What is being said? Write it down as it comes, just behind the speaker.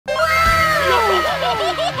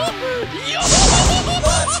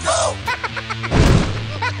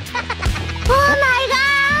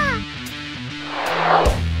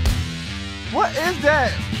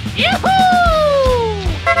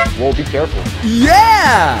Whoa, be careful.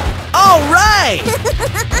 Yeah! All right!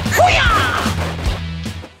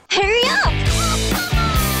 Hurry up!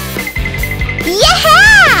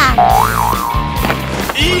 Yeah!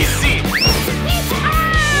 Easy!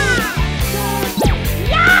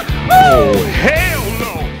 Oh, hell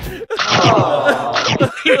no!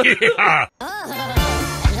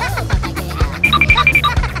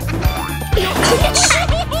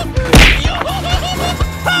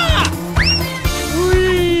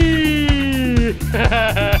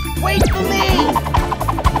 Wait for me!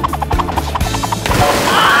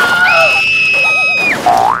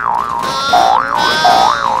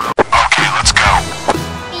 Okay, let's go.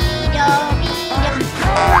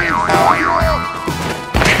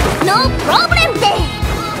 No problem then!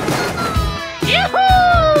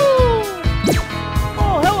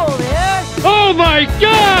 Oh, hello there! Oh my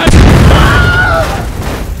God!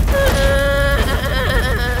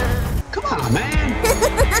 Come on, man.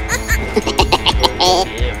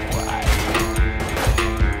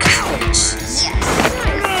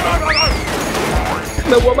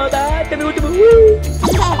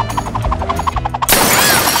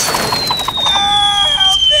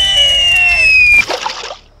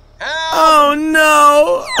 Oh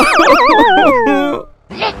no!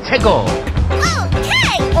 Let's go!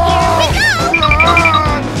 Okay,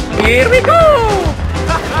 Here here we go! we go!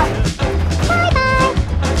 Bye-bye!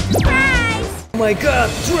 Surprise! Oh my God,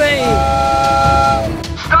 train!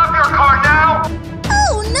 Stop your car now!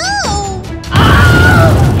 Oh no!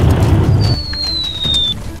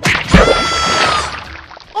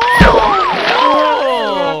 Oh!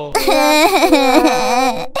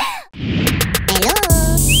 Hello?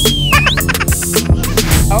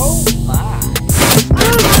 Oh my!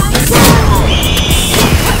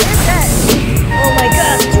 Oh my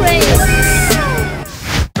God, train!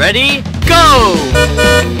 Ready? Go!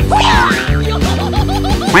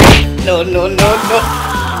 No, no, no, no.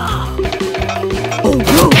 Oh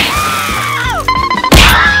no!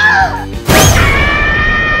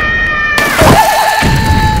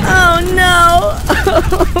 Oh no!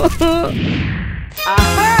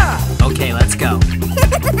 Aha! Okay, let's go. Go,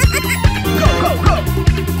 go, go!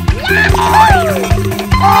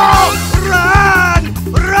 Oh! Run!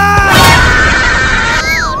 Run!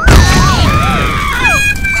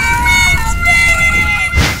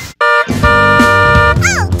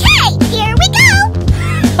 Okay, here we go!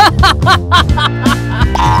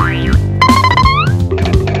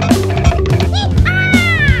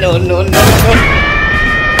 No, no, no, no.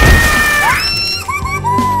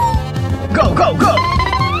 Go, go, go!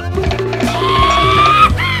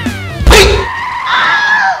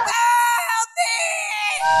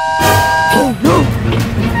 Oh no!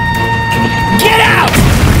 Get out!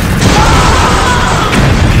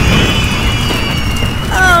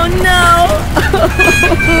 Oh no!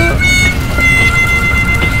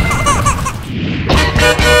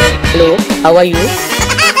 Hello, how are you?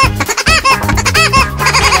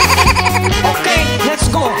 Okay, let's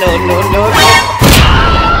go! No, no, no, no.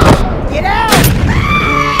 Get out!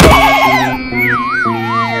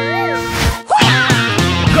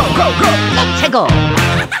 Go, go, go! Let's go.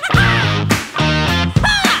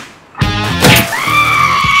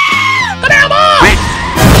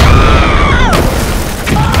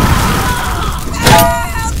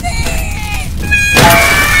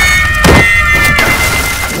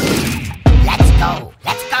 Let's go!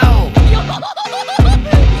 Let's go!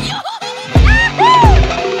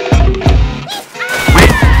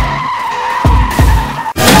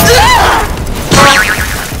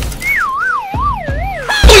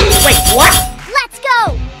 Wait, what? Let's go!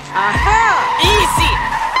 Easy.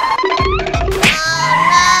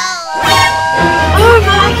 Oh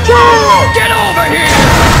my god! Get over here.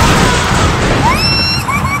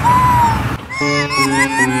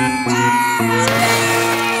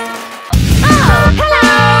 Oh, hello!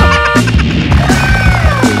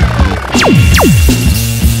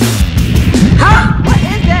 Huh? What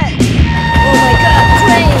is that? Oh my God,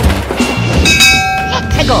 train!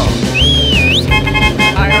 Let's go.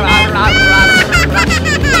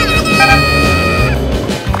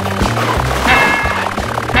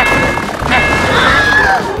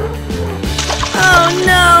 Oh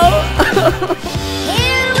no!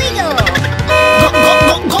 Here we go!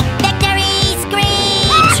 Victory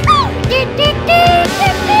screech!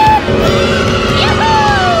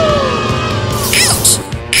 Ouch!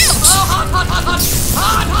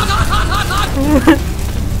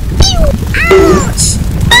 Ouch!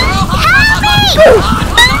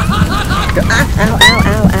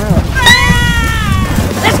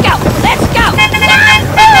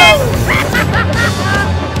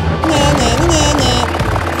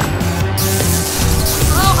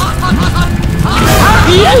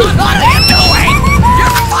 What are you doing?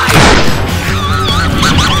 You're fired!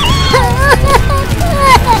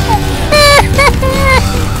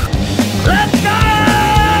 Let's go!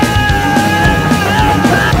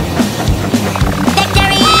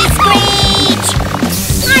 Victory Screech!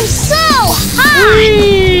 I'm so hot!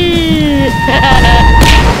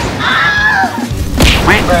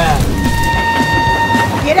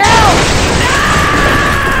 Get out!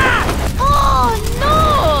 Oh no!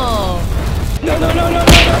 No, no, no, no,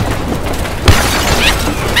 no, no!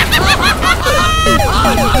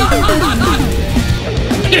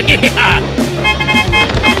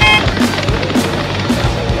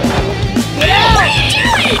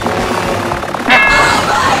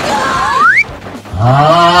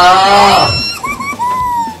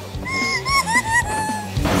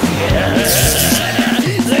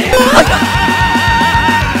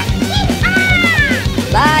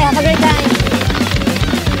 Bye, have a great time.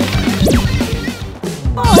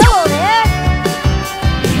 Oh, hello there.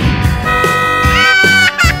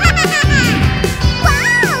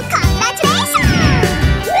 Wow! Congratulations!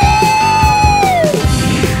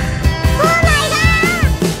 Oh my god!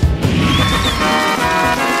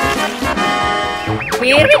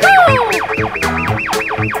 Here we go.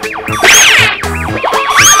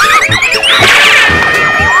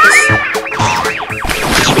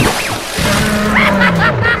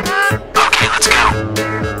 Okay, let's go.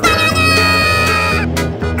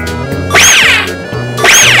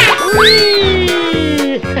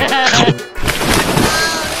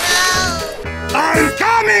 I'm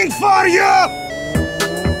coming for you!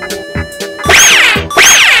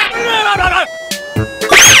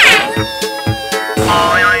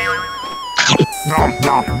 Nom,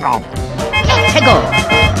 nom, nom. 최고!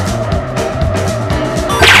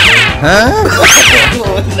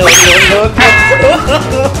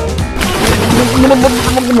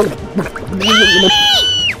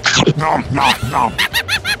 Nom, nom, nom.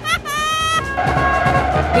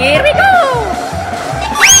 Here we go.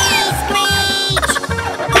 Victory Screech!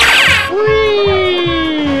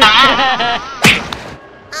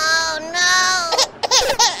 Oh no!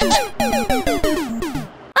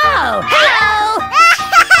 Oh, hello.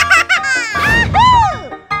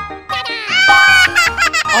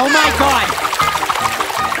 Oh my god!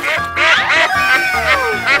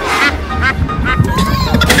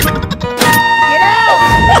 Get out.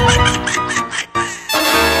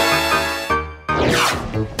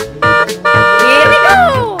 Here we go.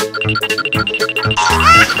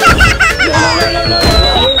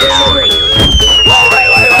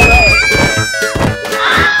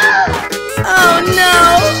 Oh no.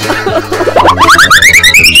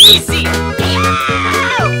 Easy!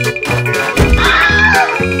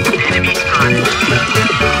 Enemy spotted.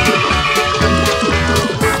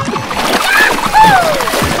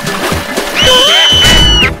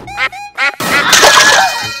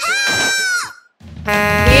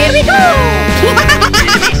 Here we go.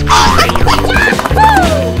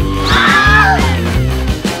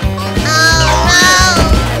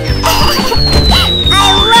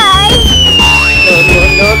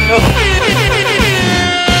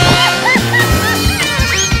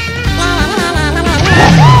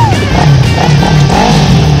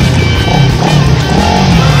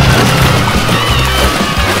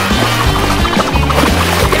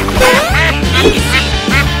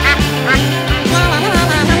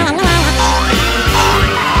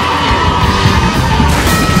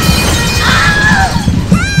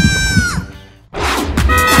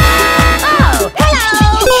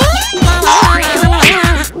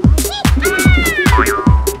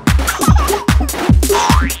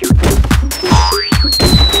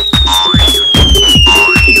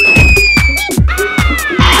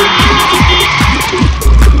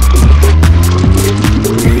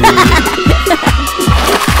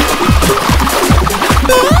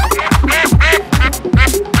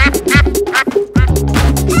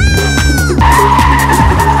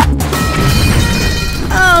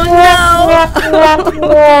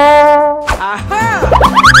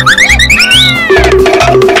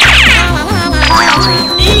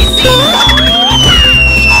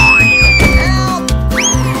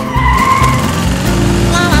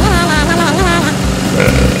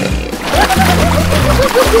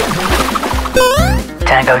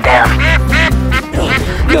 Tango down.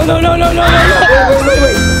 No, no, no, no, no, no, no.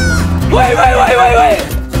 Wait.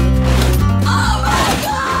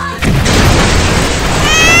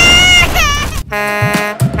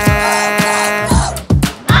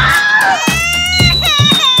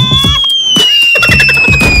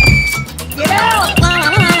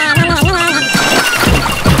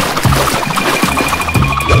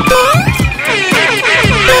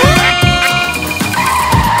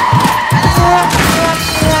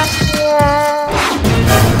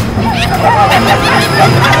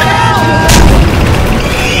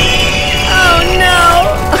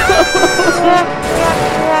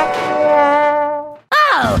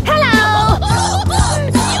 Hello!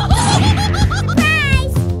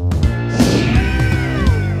 Nice!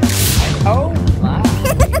 Oh my.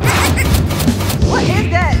 What is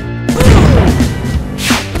that?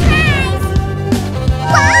 Nice!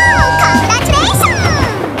 Wow! Congratulations!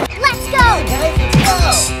 Let's go!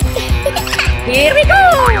 Here we go!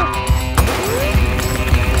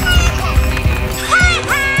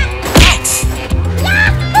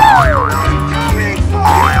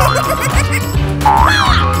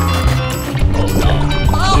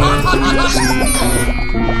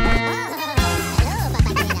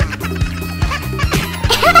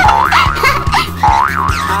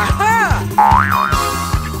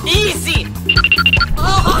 Easy.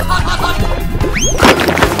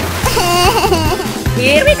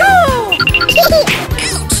 Here we go!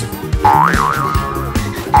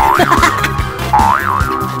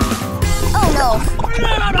 Oh no!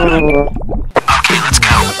 Okay, let's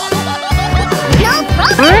go. No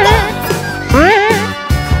problem!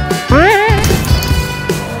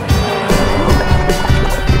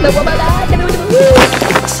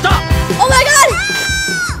 Stop. Oh my god!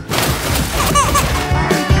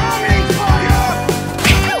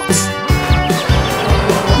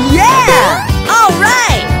 Yeah! All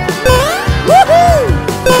right! Woohoo!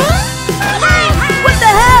 What the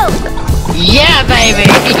hell? Yeah, baby.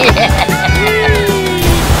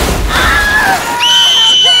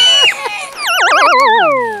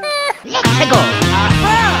 Let's go.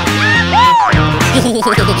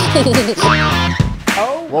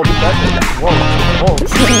 Whoa, be careful. Whoa, whoa.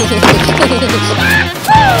 Amazing!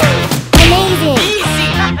 Easy.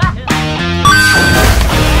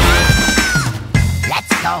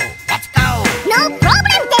 Let's go. Let's go. No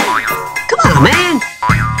problem, Dave! Come on, man.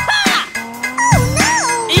 Oh no!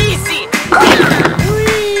 Easy.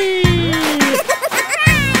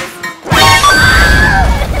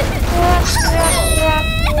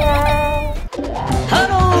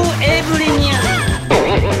 Hello, everyone.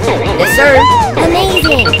 Yes, sir.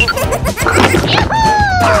 Amazing!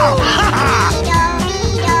 Oh my god!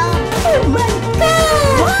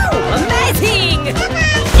 Wow, amazing!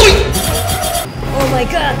 Oh my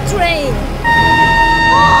god, train!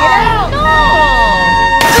 Get out!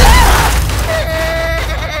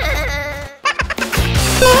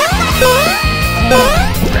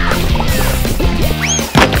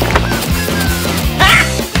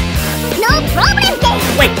 No problem, Dave!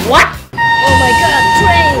 Wait, what? Oh my god,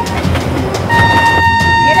 train!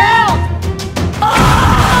 Get out!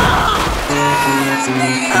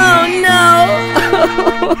 Oh no!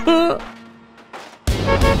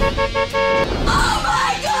 Oh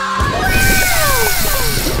my god!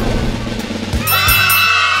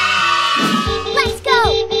 Let's go!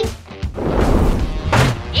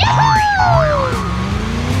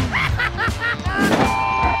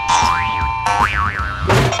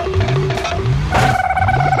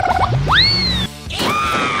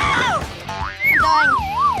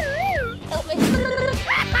 Help me.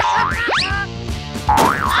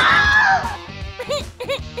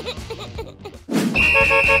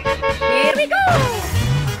 Here we go!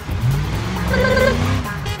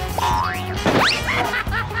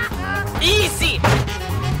 Easy.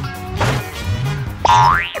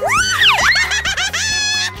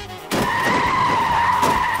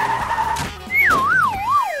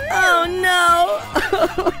 Oh no!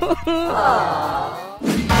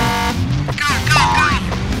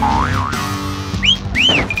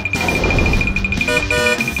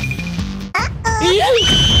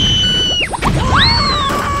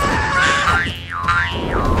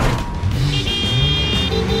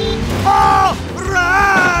 Oh,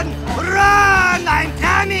 run! Run! I'm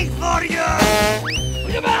coming for you!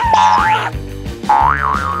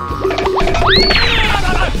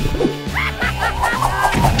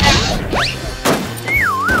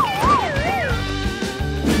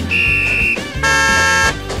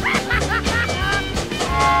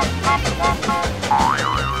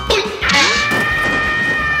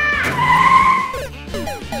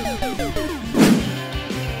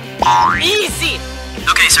 Easy.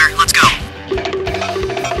 Okay, sir, let's go.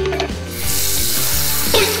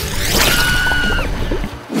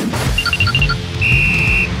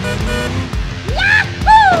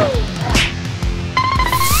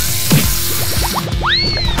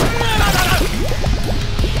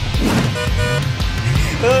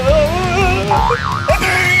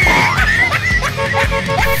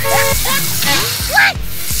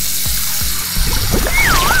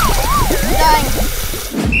 Done.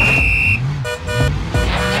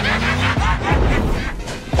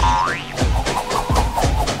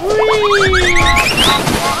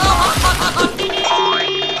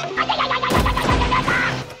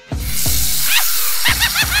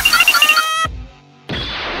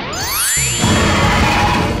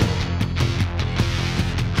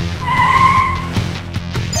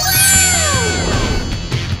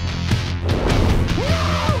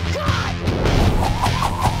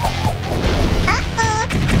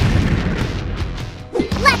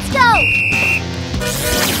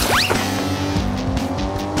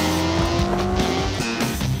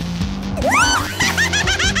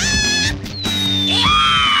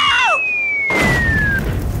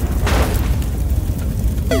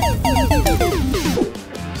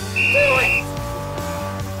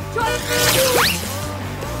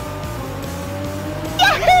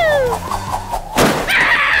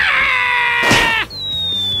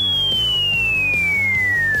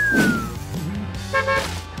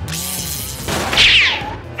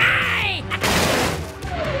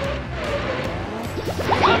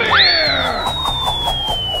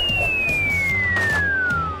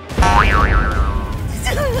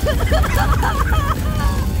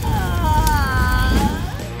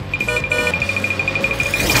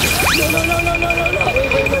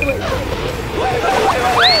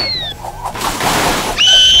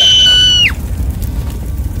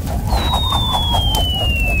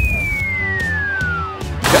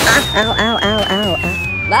 Ow, ow, ow, ow, ow.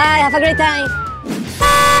 Bye, have a great time.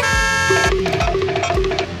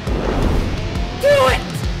 Do it!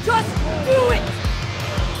 Just do it!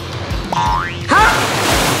 Huh?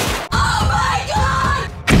 Oh my god!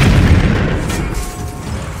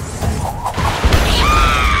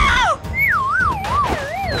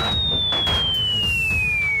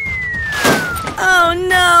 Oh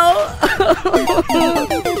no!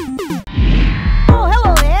 Oh,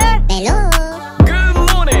 hello there. Hello. Good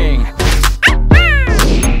morning.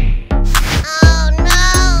 Oh no.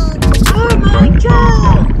 Oh my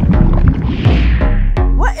god!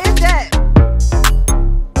 What is that?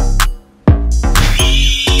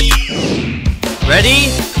 Ready?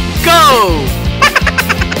 Go!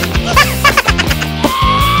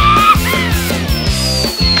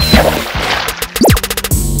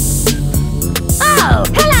 Oh,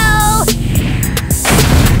 hello.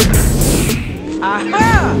 Aha!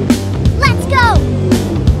 Let's go.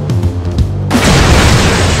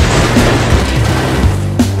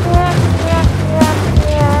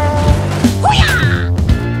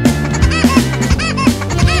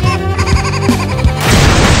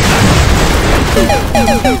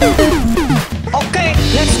 Okay,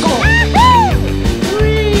 let's go!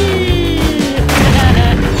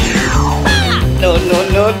 No, no,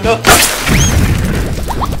 no, no!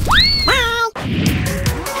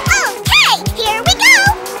 Okay, here we go.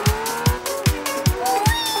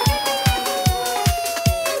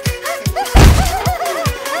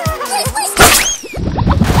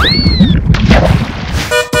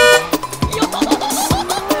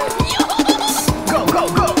 Go, go,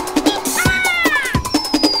 go.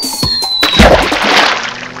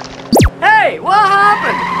 Hey, what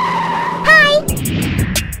happened? Hi.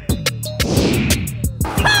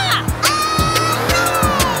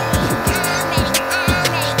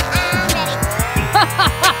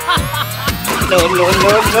 No, no,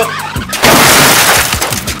 no, no!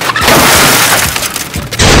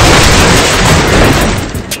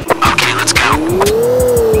 Okay, let's go!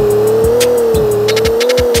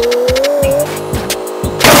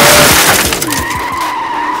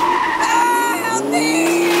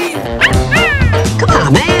 Come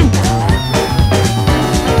on, man!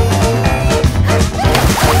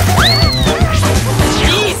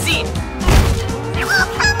 Easy! Oh,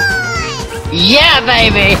 come on. Yeah,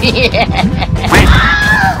 baby!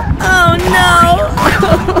 Oh no!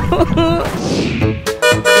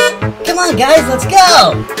 Come on, guys, let's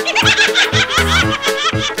go!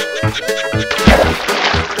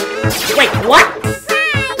 Wait, what?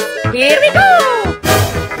 Here we go!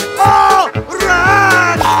 Oh,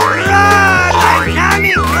 run! Run! I'm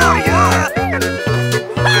coming for you!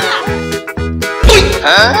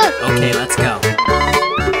 Huh? Okay, let's go.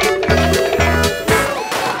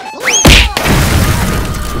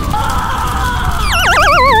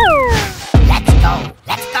 Let's go.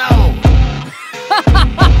 Let's go.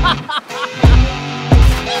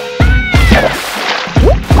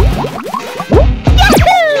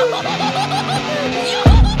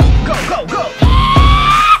 Go, go, go.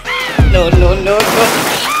 No, no, no, no.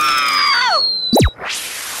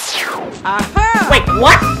 Aha! Wait,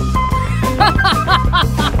 what?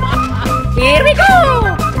 Here we go!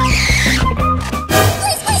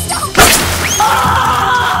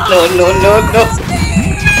 No, no, no, no.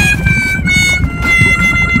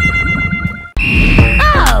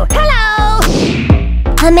 Oh, hello.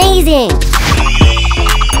 Amazing.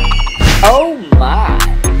 Oh my.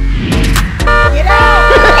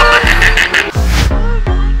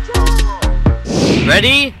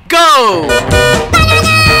 Ready? Go!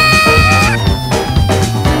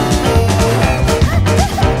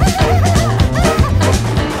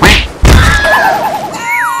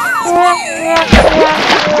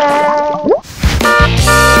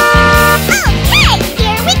 Okay,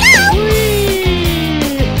 here we go.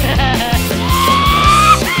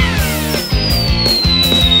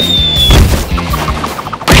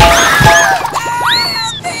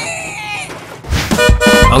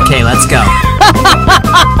 Okay, let's go.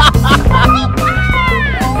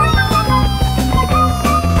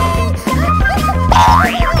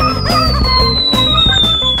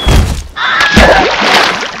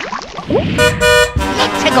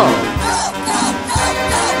 Let's go!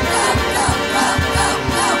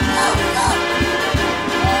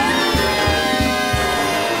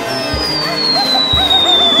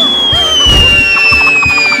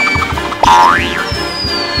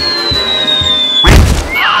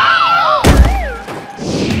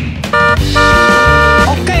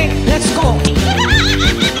 Okay, let's go.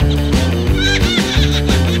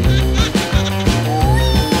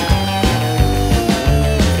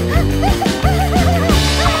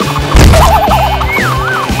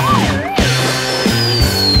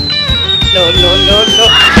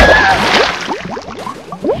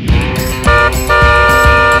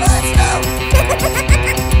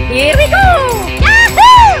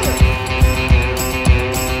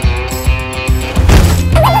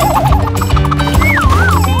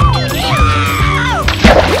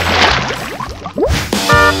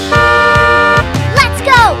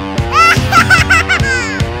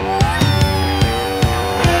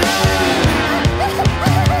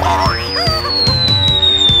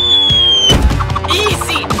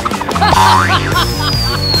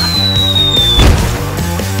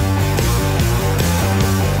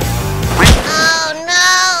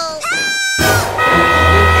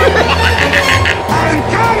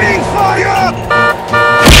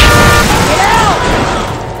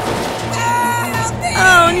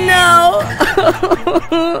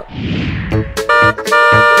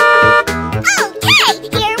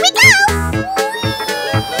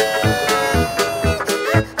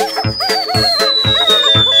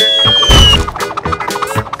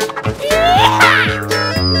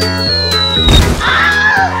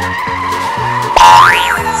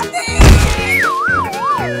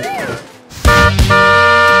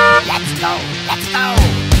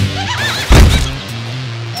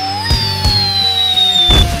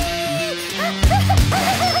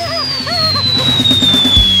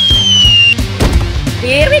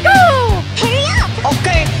 we go! Hurry up!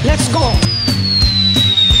 Okay, let's go.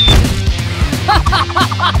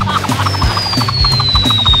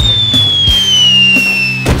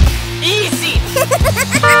 Easy.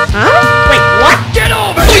 Huh? Wait, what? Get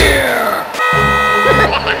over here.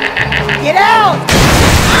 Get out!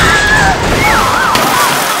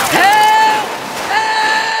 Help!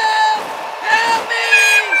 Help me!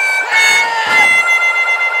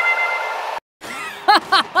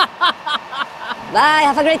 Bye,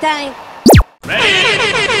 have a great time.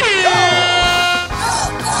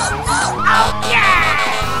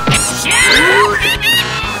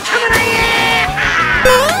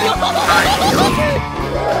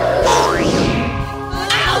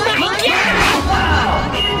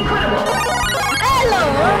 Hello!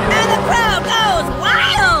 And the crowd goes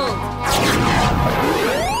wild!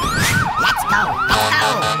 Let's go! Let's go!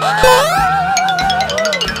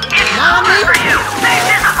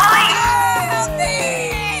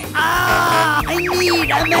 I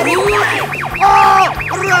need a medic! Oh,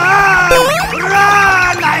 run!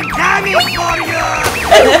 Run! I'm coming for you!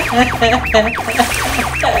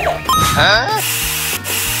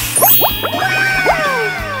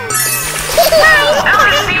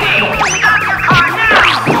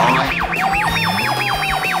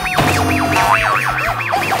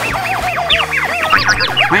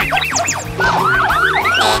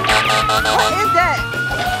 What is that?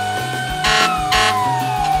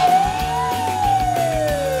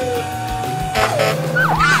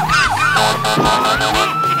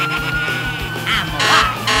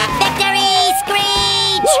 Victory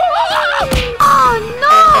screech! Oh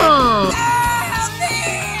no!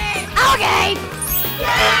 Okay!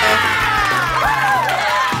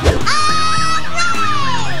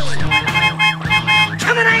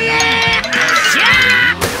 Coming at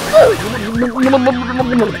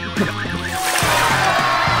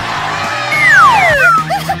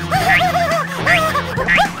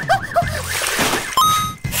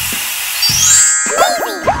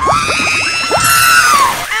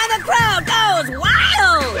And the crowd goes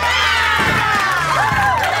wild!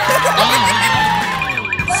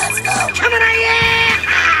 Coming at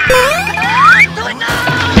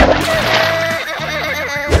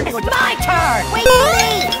It's my turn! Wait for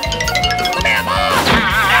me! Come here, boss!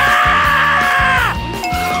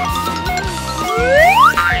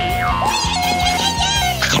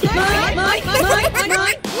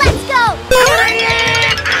 Let's go!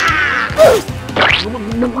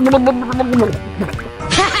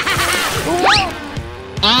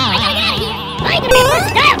 I can be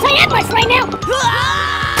first guy outside ambush right now! Wow!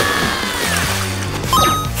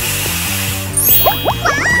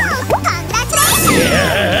 Congratulations!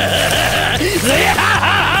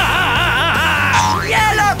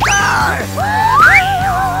 Yellow car!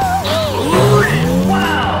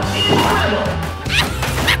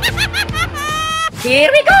 Here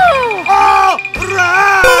we go! Oh,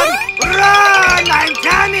 run! Run! I'm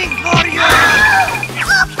coming for you!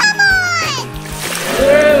 Oh, come on!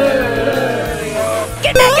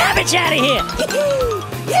 Get that garbage out of here!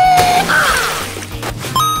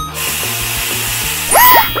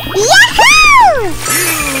 Yahoo!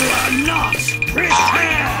 You are not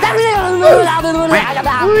prepared!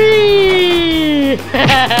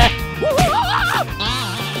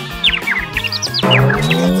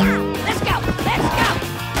 Let's go! Let's go!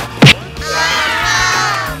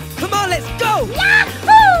 Come on, let's go.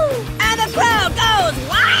 Yahoo! And the crowd goes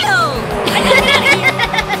wild!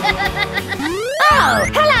 Oh,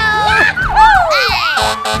 hello!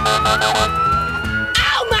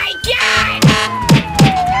 Oh my god!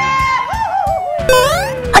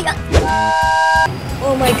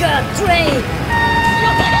 Oh my god, train!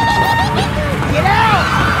 Get out!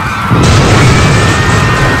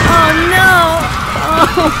 Oh no!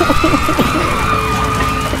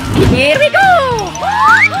 Here we go!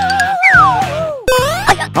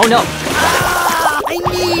 Oh no! I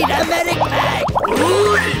need a medic bag!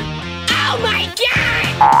 Oh my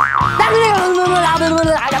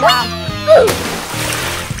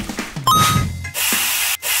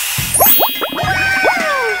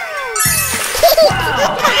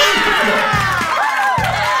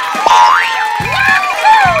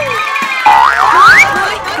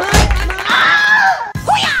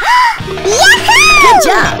Good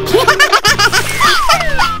job!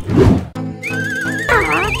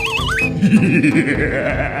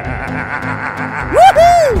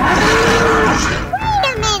 Wait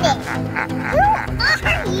a minute! Who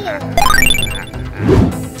are you?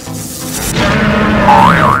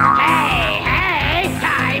 Hey,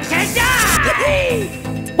 time to die!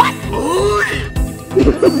 What?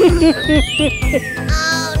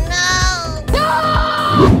 Oh no!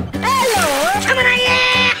 Hello! Coming at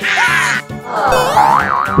you!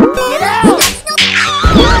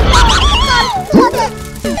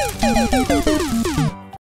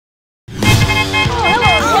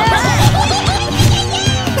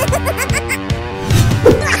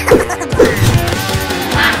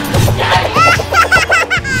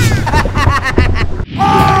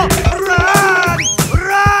 Oh, run!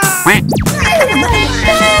 Run!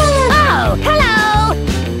 Oh, hello!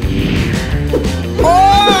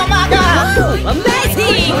 Oh my God!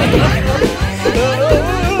 Amazing!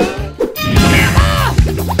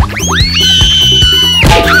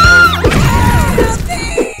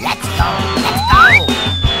 Let's go. Let's go.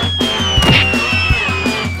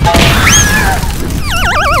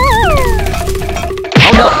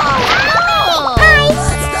 Oh no.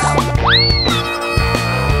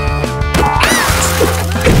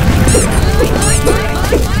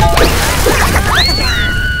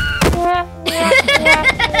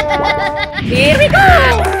 Here we go!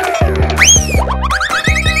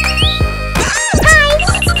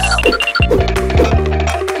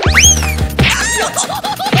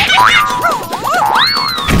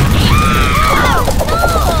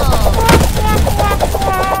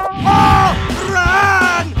 Oh,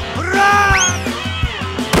 run! Run!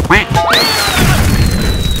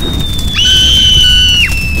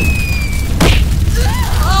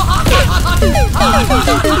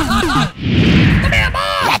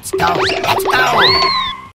 Let's go. Let's go.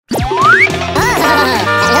 Let's go.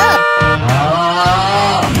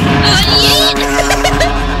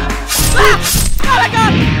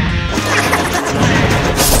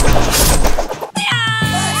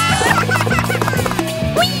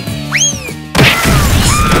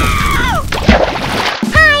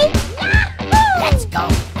 Let's go.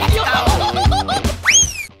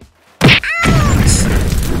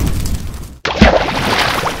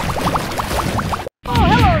 Oh,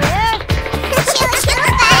 hello there!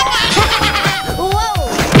 Whoa!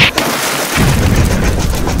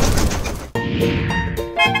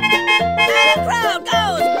 The crowd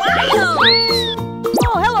goes wild!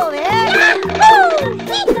 Oh, hello there!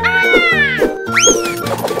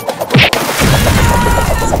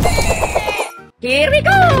 Here we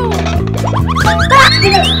go!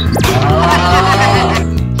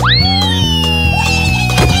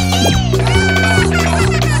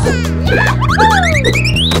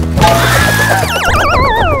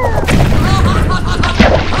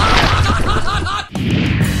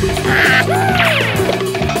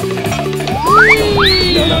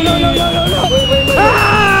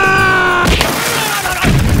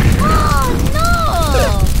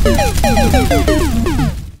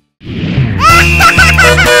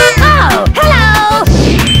 Oh, hello!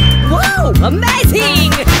 Whoa! Amazing!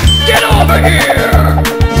 Get over here.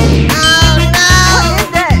 Oh no! What is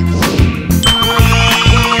that?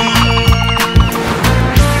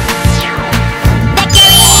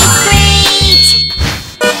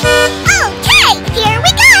 Okay, here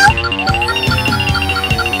we go!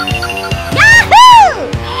 Yahoo!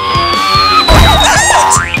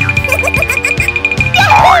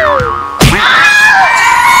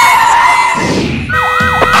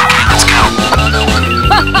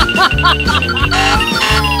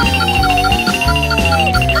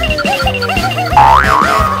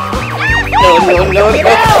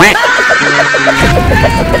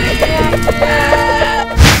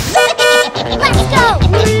 Let's go!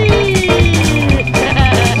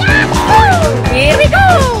 Here we go!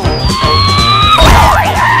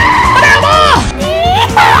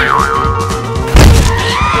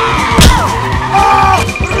 Oh,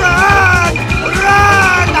 run!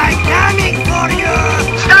 Run! I'm coming for you!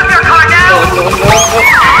 Stop your car now.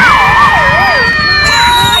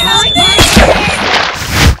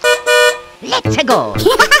 Let's go!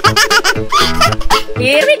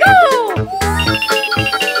 Here we go!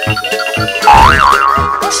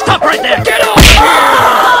 Stop right there. Get over.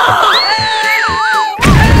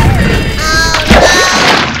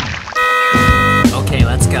 Okay,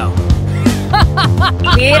 let's go.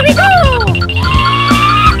 Here we go!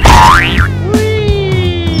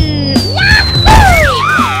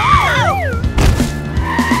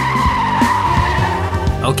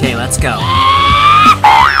 Okay, let's go.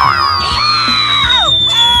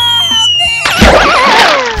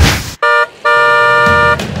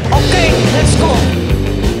 Okay, let's go.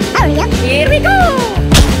 Hurry up! Here we go!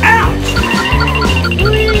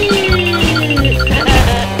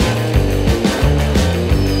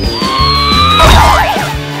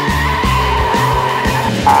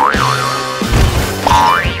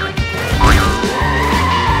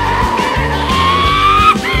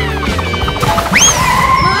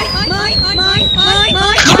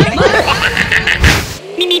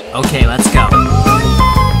 Okay, let's go.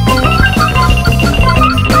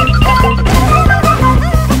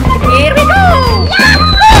 Here we go!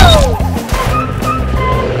 Yahoo!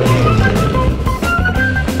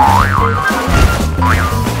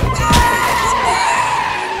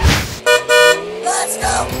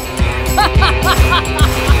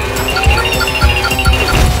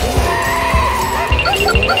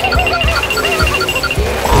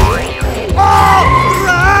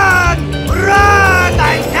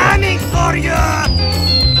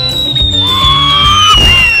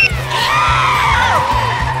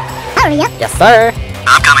 ya? Yes, sir.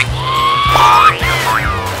 I'm coming.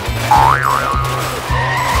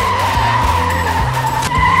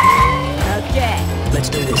 Okay. Let's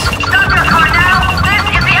do this. Stop your car now! This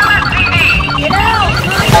is the LSPD! Get out!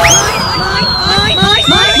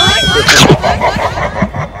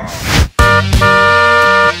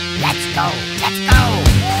 Let's go! Let's go!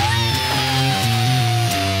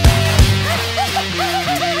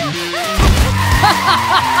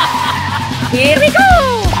 Here we go!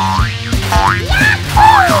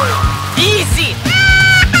 Easy!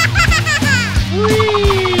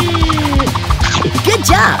 Good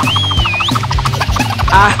job!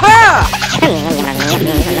 Aha!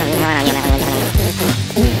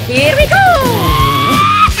 Here we go!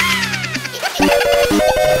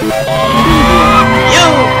 You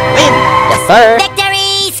win! Yes, sir!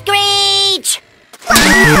 Victory Screech!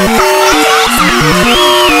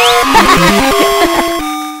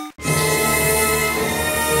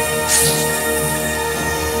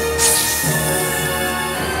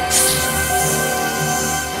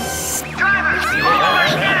 Drivers, you are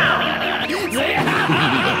right now!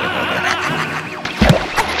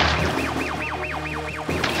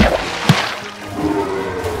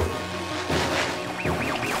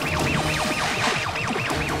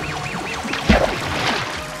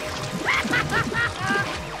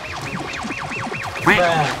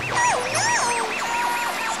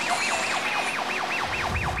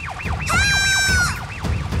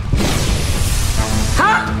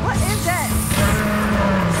 What is that?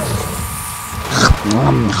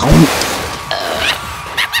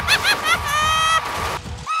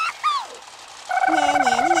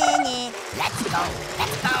 Let's go!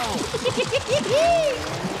 Let's go!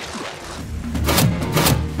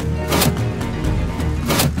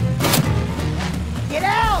 Get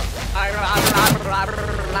out!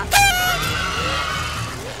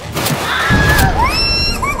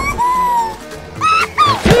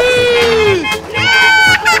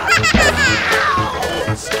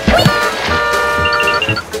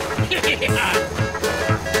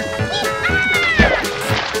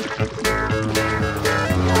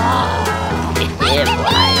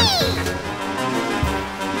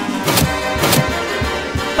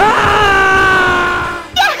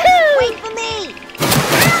 Wait for me!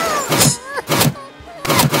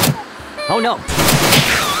 Oh no!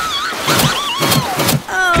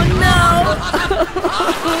 Oh no!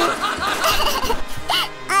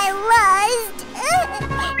 I was...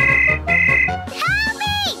 Help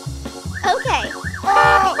me! Okay.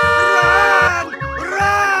 Oh, run!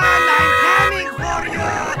 Run! I'm coming for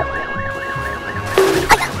you!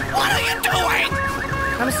 What are you doing?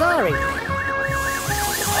 I'm sorry.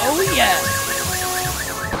 Oh, yeah.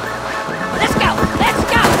 Let's go! Let's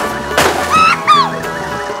go!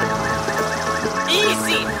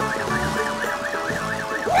 Easy!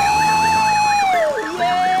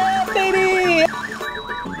 Yeah, baby!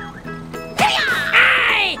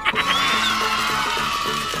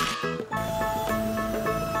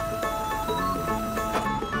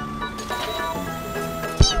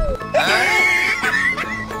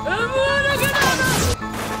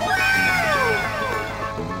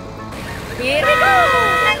 Here we go!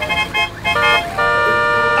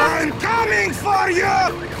 I'm coming for you!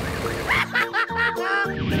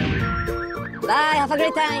 Bye, have a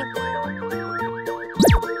great time!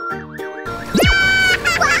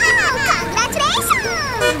 Wow! Congratulations!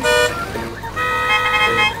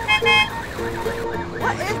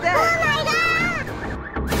 What is Oh that? my god!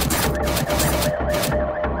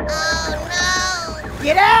 Oh no!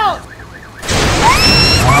 Get out!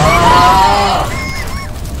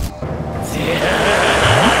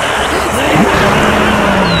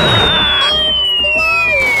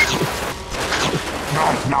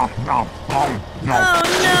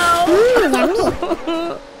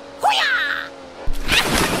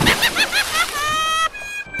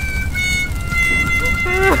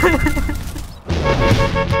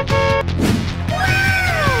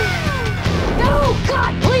 No!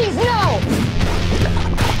 God, please, no!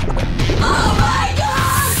 Oh my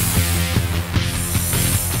God!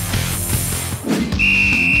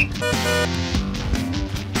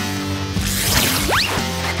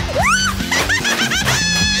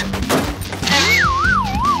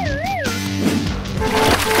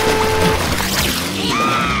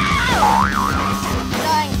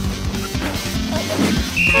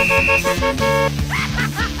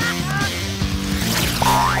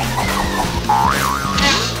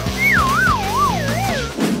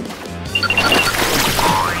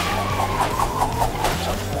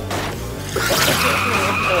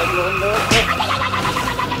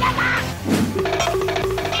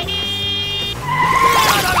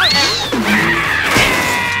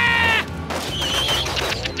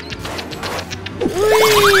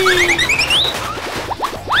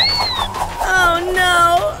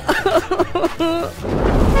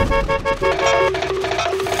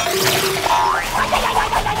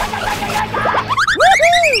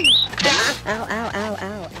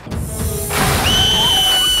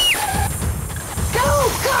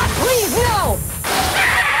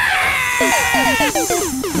 No!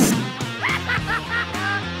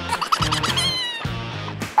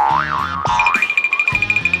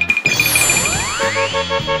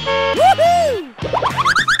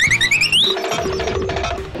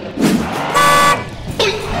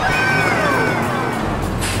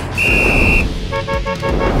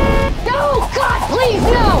 God, please,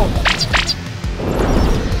 no!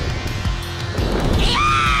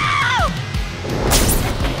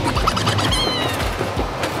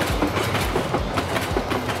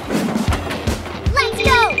 Let's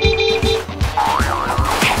go!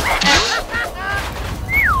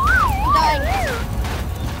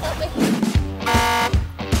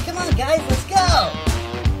 Come on, guys, let's go!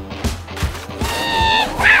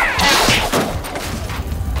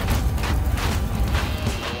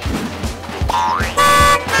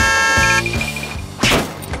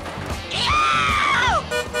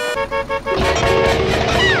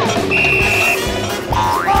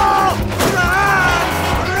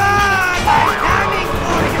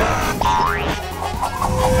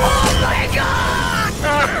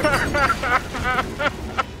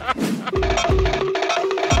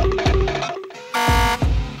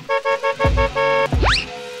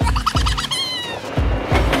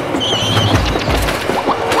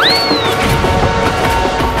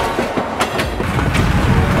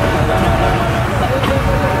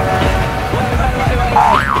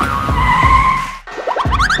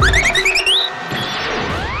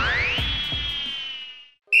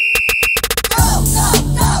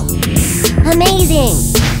 Amazing!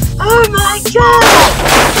 Oh my god!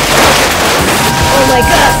 Oh my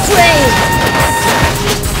god, flame!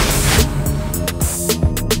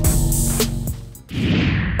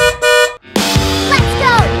 Let's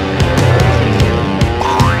go!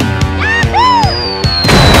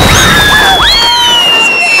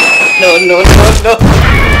 No.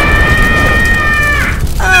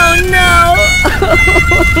 Oh no!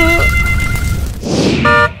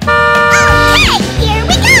 Okay, here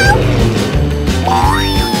we go!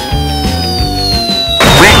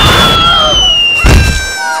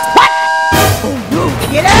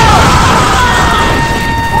 Get out!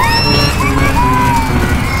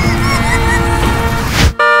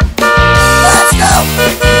 Let's go!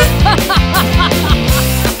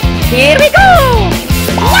 Here we go!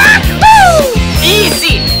 Yahoo!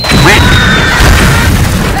 Easy!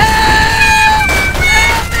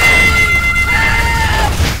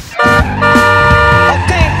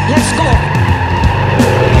 Okay, let's go!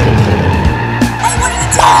 Hey, what are you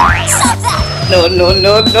doing? Stop that!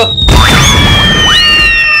 No.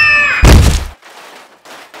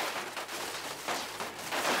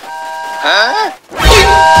 Huh?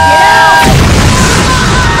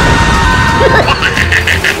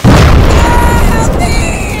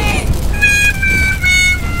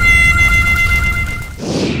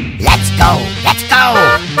 Let's go! Let's go!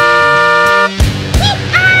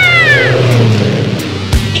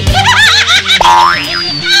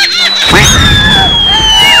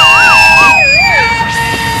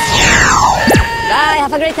 Bye,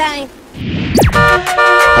 have a great time.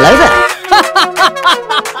 Hello there.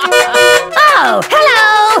 Oh,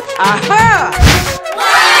 hello! Aha!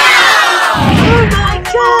 Oh my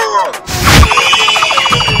god!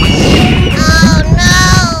 Oh no!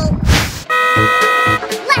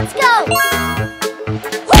 Let's go!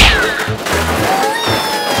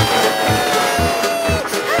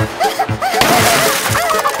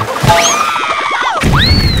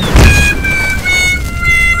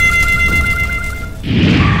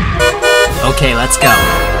 Okay, let's go.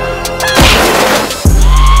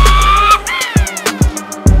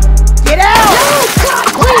 Get out!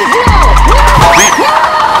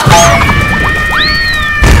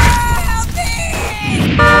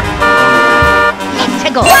 Let's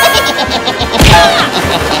go!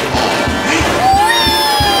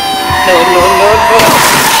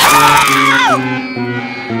 No.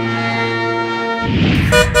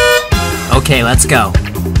 Okay, let's go.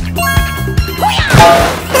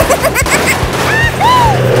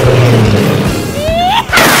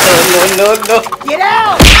 No. Get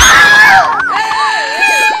out! Okay,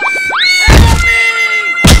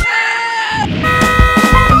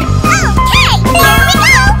 here we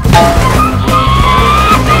go!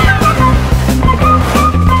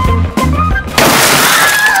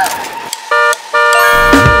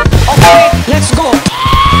 Okay, let's go!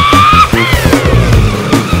 Get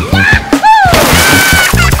out!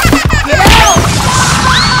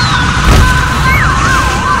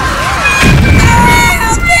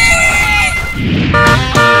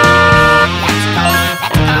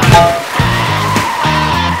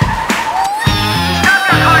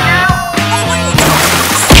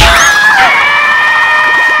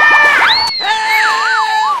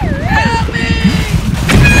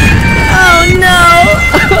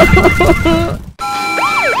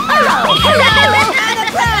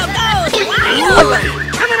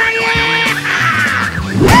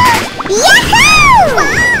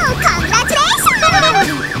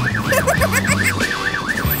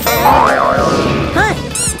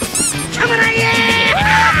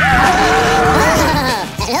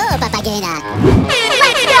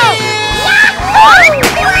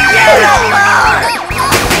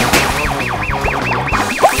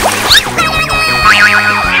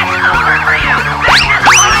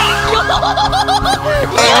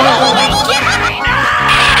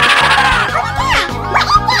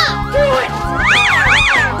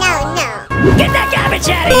 Get that garbage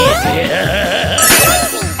out of here!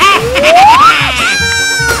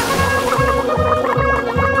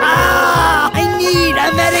 Ah, I need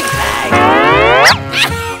a medic bag.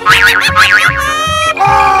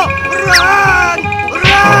 Oh, run!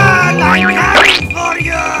 Run! I'm coming for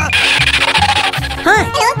you! Huh?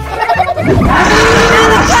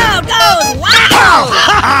 And the crowd goes wow!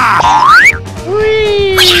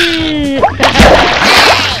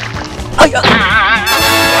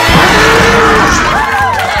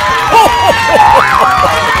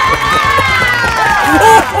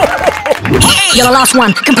 You're the last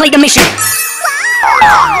one. Complete the mission.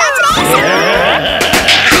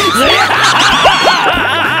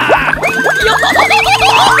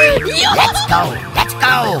 Let's go! Let's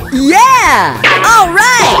go! Yeah! All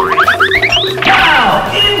right! Wow!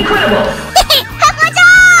 Incredible!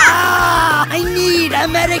 Ah, I need a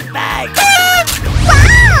medic bag.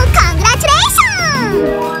 Wow!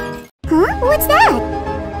 Congratulations! Huh? What's that?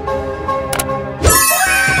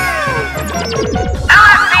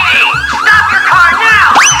 Stop your car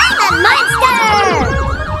now! A monster!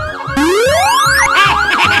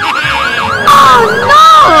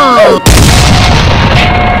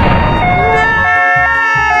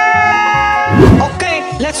 Okay,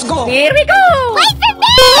 let's go. Here we go! Wait for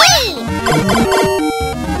me!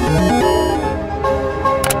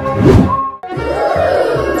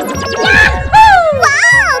 Yahoo!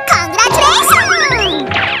 Wow! Congratulations!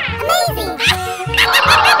 Amazing!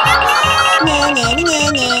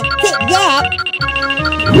 Take that!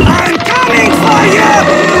 I'm coming for you!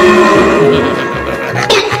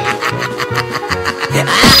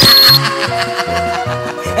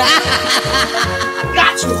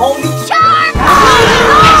 Got you, homie!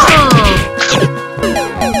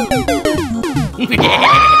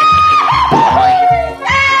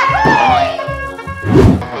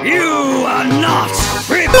 You are not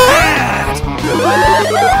prepared!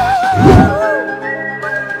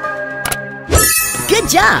 Good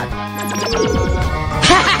job!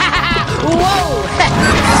 Whoa!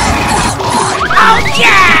 Oh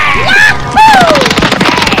yeah! Yahoo!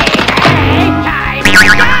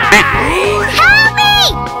 Help me!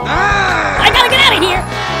 I gotta get out of here!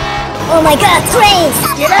 Oh my god, trains!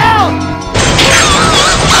 Get out!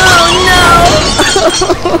 Oh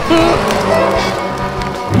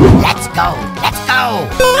Let's go! Let's go!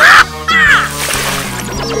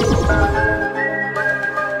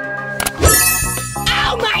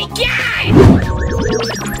 Oh my god!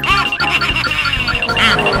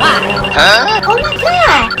 Oh my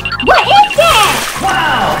god! What is that?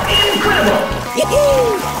 Wow! Incredible!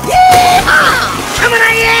 Coming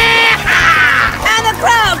at you! And the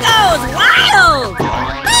crowd goes wild!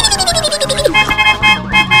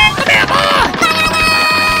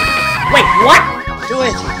 Wait, what? Do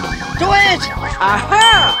it! Do it!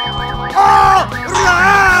 Aha! Oh,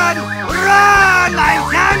 run! Run! I'm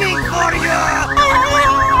coming for you!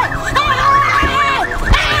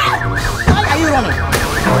 Why are you running?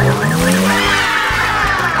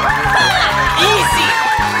 Easy!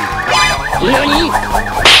 Nani?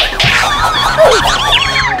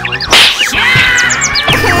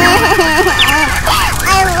 I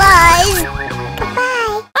was. Bye.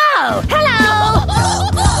 Oh, hello!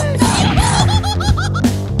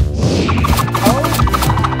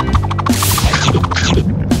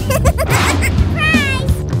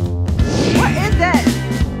 What is that?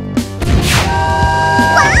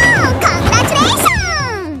 Wow!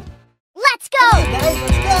 Congratulations! Let's go! Guys,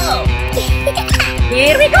 let's go!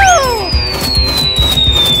 Here we go!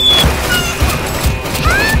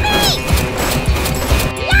 Help me!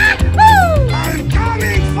 Yahoo! I'm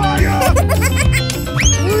coming for you!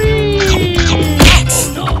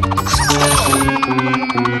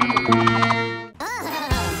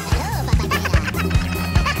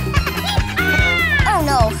 Oh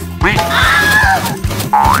no!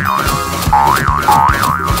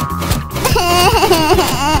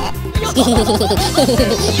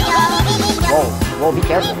 Whoa, be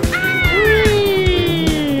careful.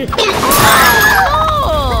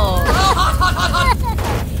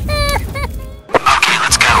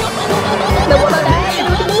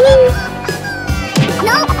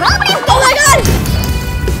 No problem! Oh my god!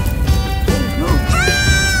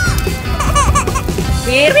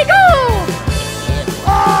 Here we go!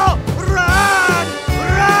 Oh, run!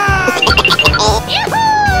 Run!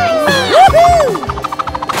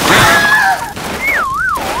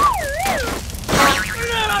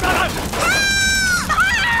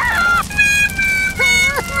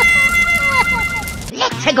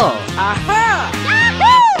 Let's go. Aha!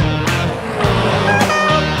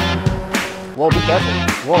 Whoa, be careful.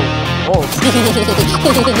 Whoa.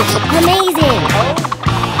 Amazing!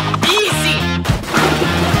 Easy!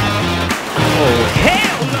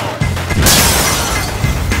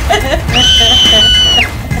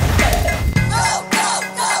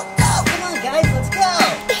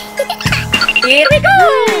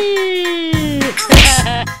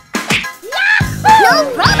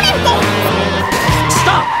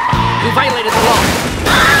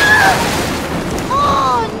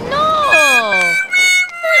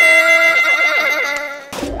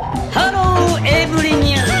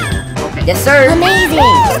 Yes, sir. Amazing.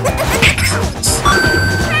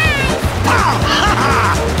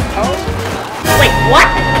 Wait, what?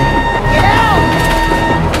 Get out.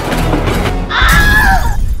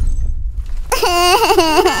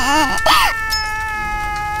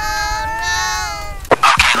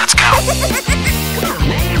 Okay, let's go.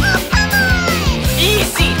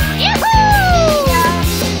 Easy.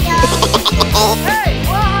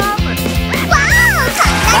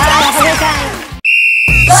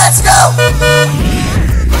 Let's go.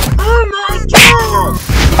 Oh my god!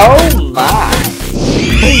 Oh my.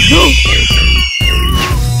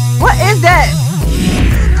 What is that?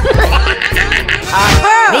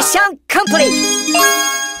 Mission complete.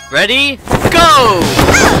 Ready? Go!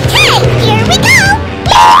 Okay, here we go.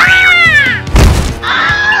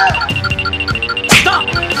 Stop!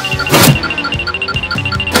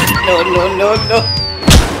 No.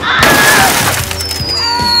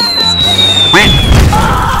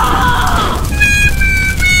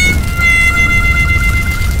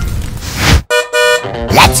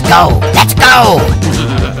 Let's go. Let's go.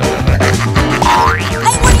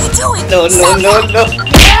 Hey, what are you doing? No.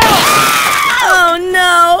 Oh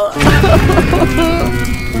no.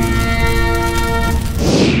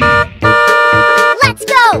 Let's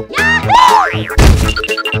go.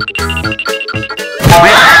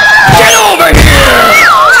 Get over here!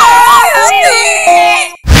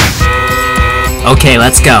 Okay,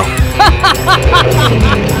 let's go.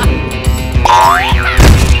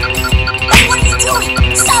 Hey, what are you doing?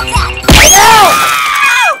 Stop that.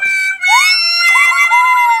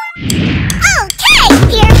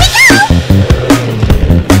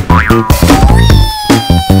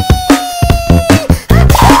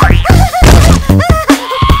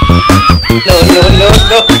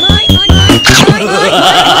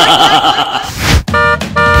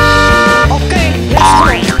 Okay, here we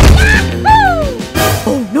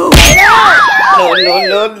go.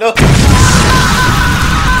 No. No.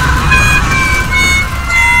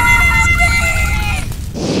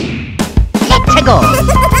 Let's go.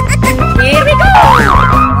 Here we go.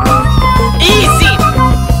 Easy.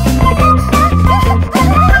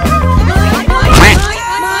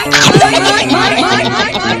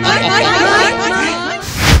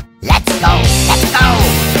 Let's go. Let's go.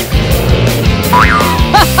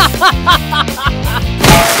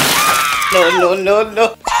 No.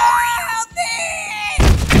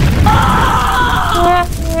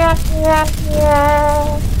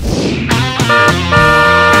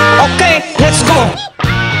 Okay, let's go.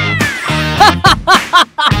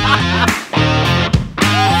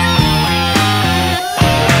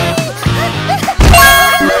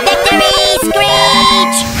 Victory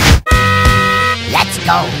screech. Let's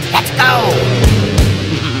go. Let's go.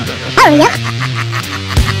 Hurry up.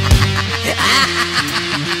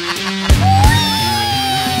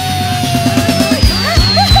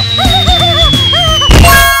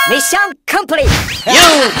 Mission complete. You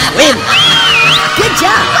win! Good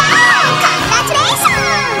job. Congratulations.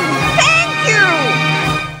 Thank you.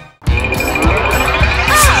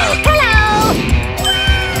 Oh, hello.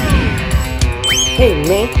 Hey,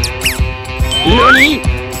 man. Nani?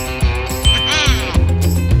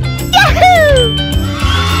 Yahoo!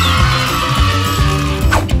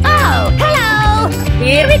 Oh, hello.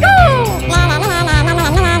 Here we go.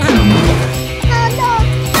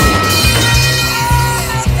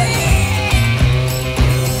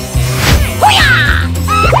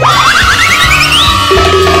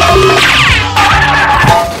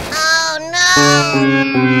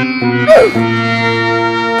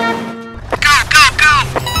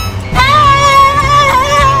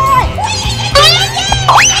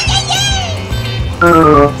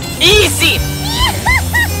 Easy.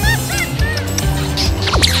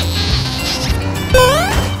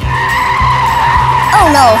 Oh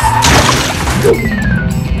no.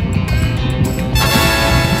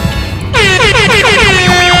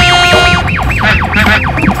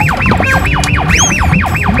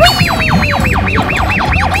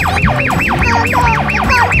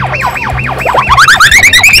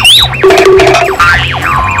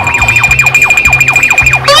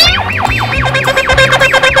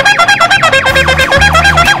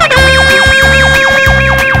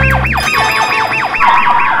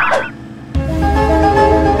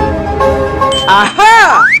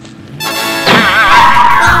 Aha!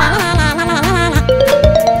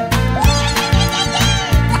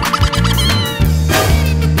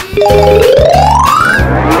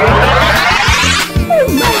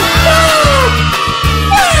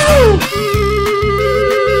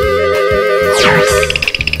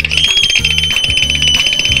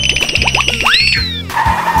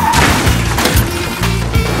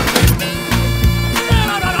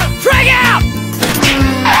 Dragon!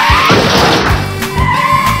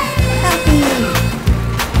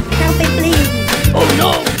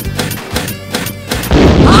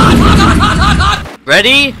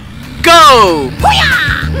 Ready? Go!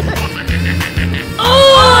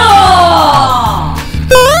 Oh!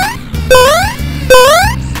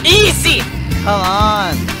 Easy! Come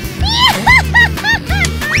on.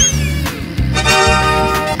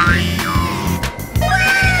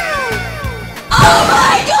 Oh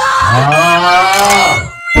my God!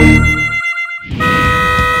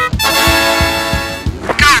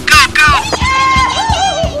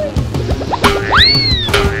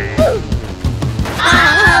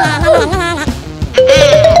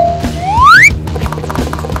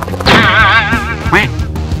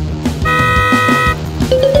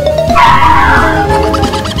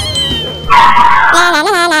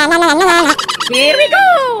 Here we go!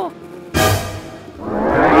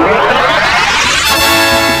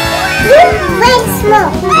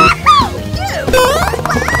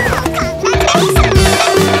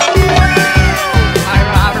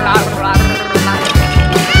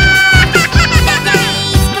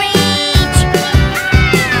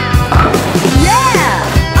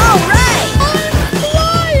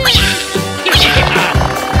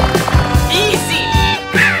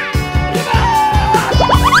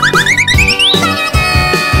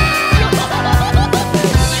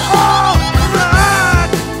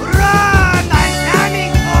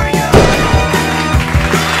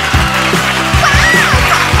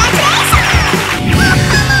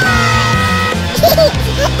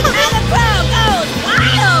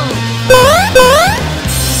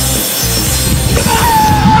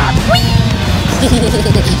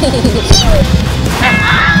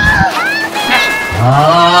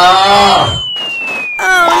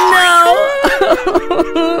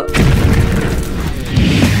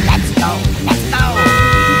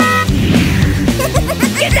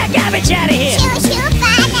 Get that garbage out of here!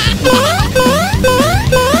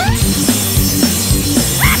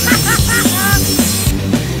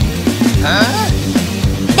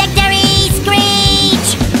 Victory screech!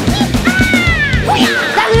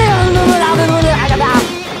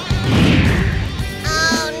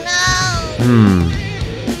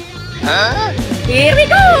 Here we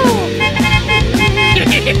go!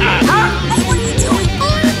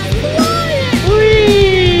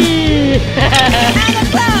 And the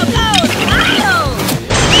crowd goes wild!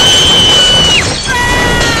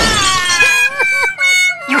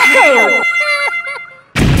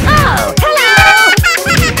 Oh, hello!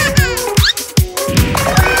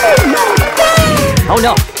 Oh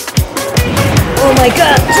no! Oh my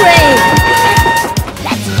God, train!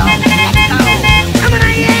 Let's go, let's go!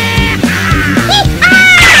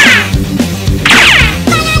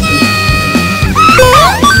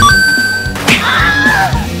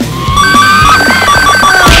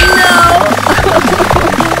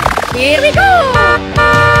 Here we go!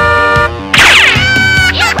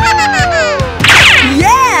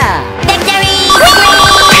 Yeah! Victory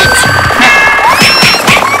screech!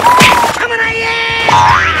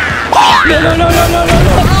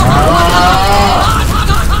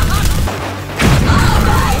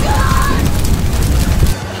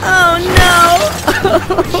 Oh no!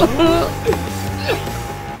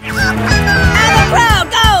 And the crowd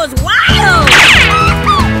goes wild!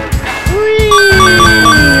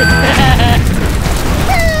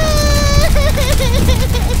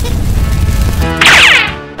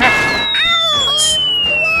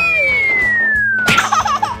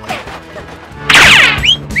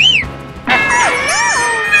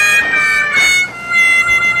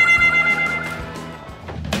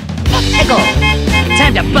 Echo!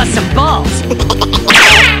 Time to bust some balls!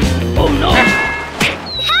 Oh no!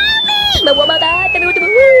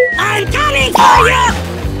 I'm coming for you!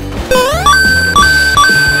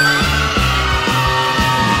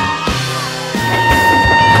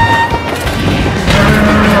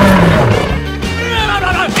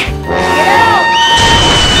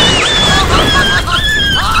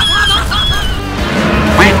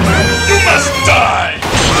 You must die!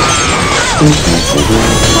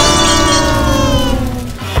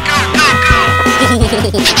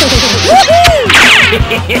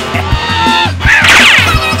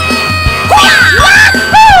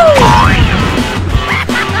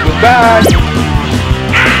 Goodbye!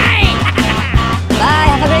 Bye,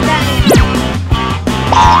 have a great time!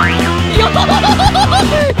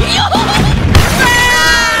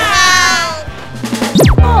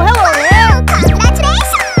 Oh, hello there!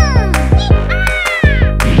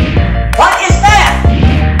 What is that?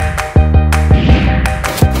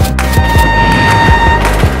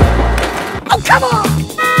 Oh, come on!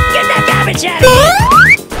 Get that garbage out of here!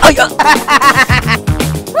 Let's go!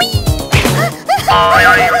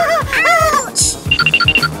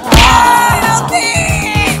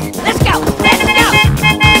 Let's go!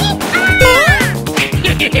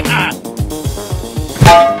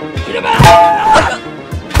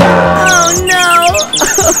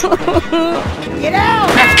 Get out! Get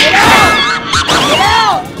out! Get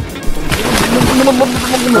out!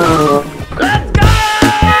 Let's go!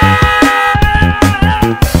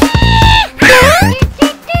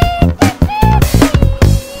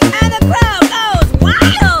 And the crowd goes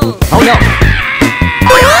wild! Oh no!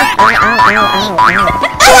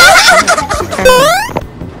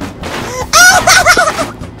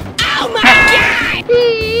 Oh my god!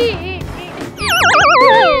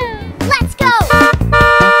 Let's go!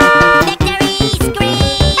 Victory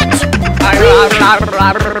screech!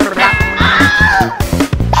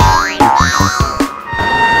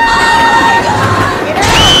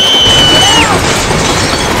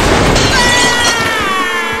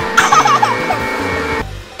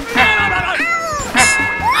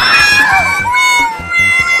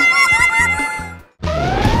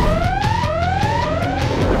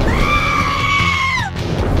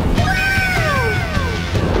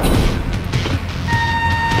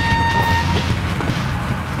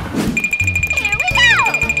 Here we go!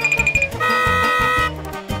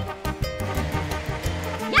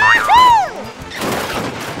 Yahoo!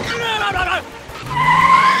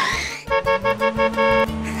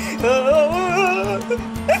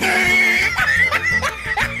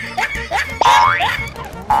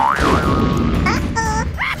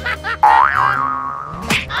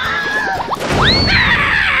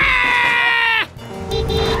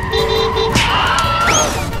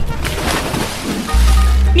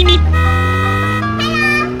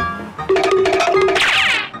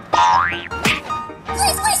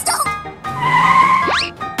 Please, please don't!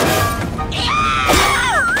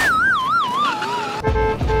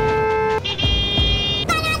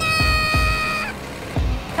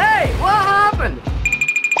 Hey, what happened?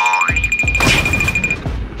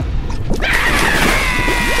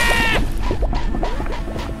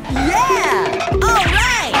 Yeah!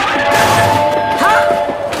 Alright!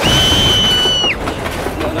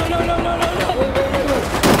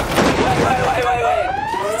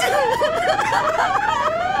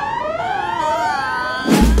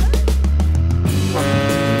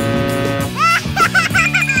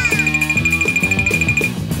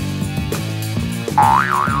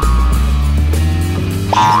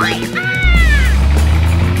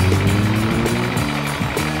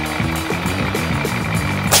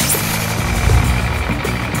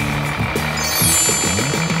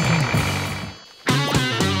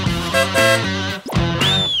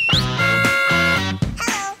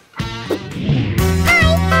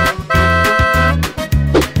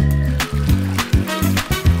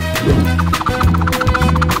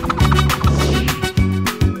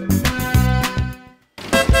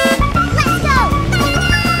 Let's go!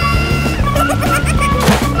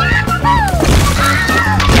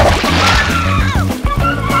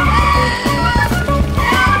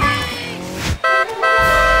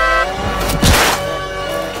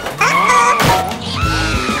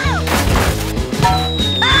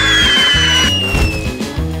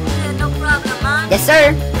 No problem, Mom. Yes, sir.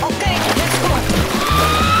 Okay, let's go.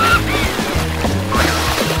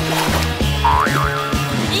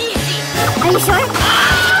 Easy. Are you sure?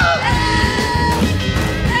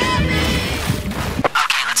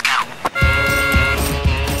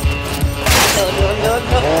 Okay,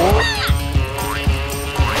 let's go.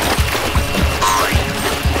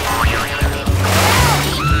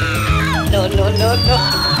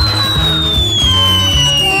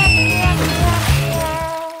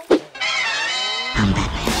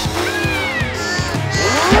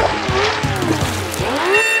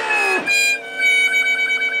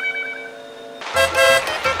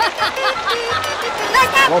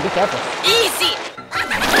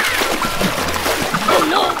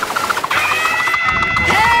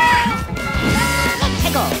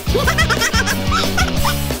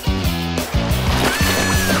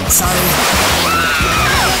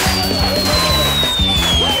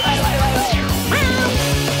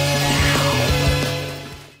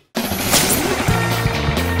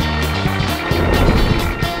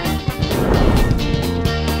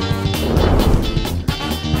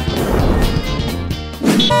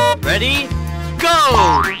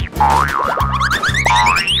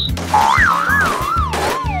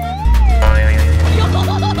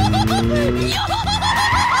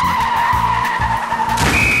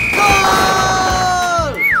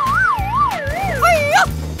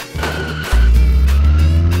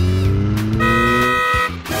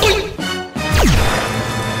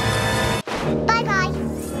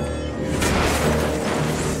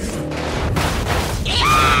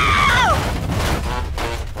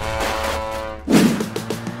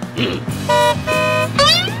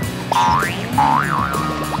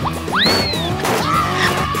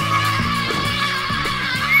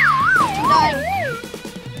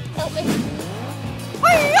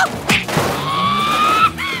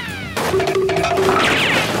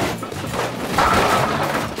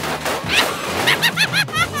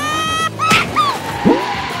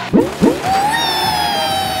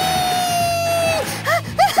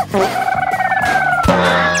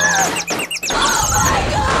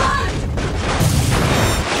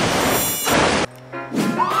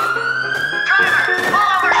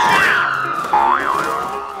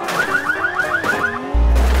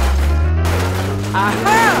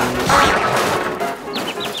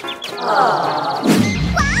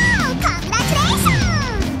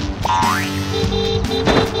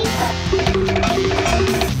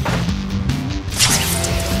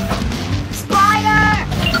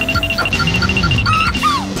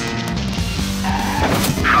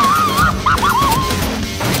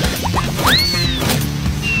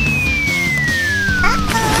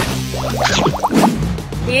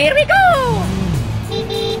 Here we go!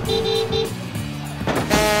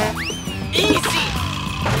 Easy!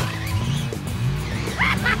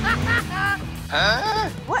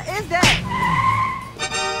 What is that?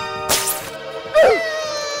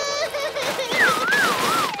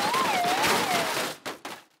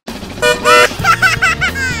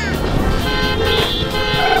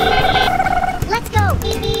 Let's go.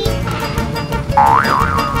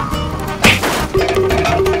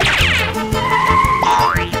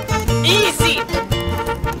 Easy!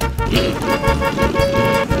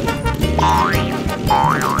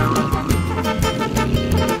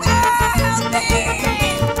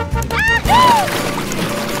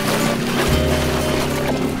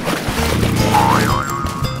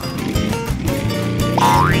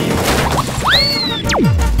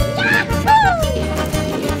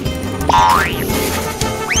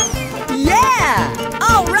 Yeah!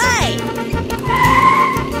 All right!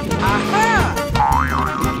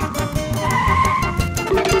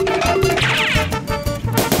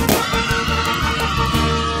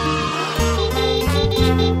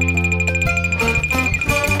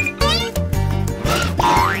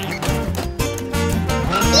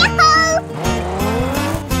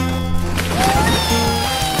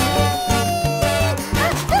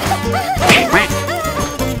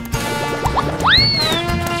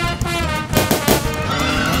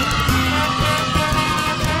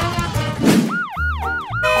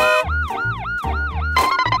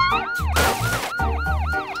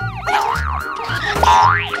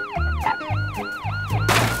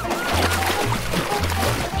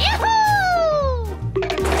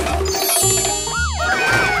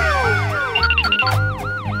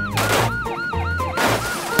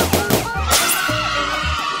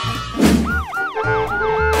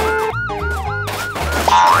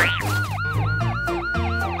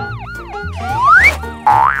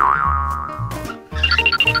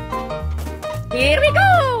 Here we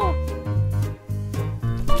go!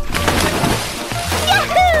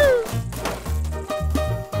 Yahoo!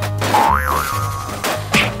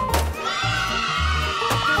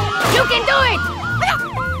 You can do it!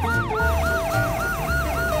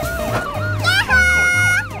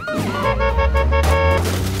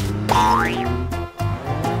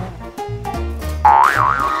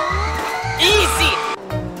 Easy!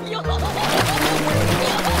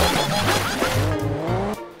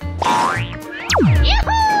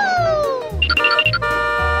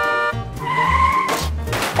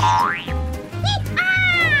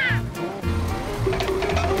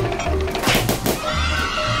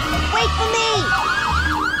 Wait for me.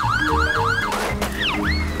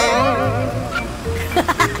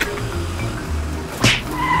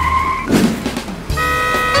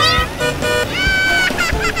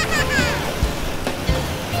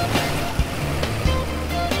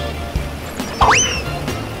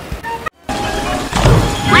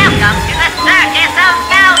 Welcome to the circus of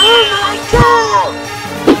ghosts!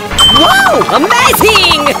 Whoa!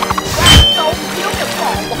 Amazing! So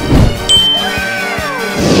beautiful!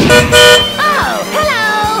 Oh, hello!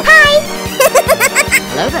 Hi!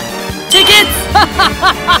 Hello there. Tickets!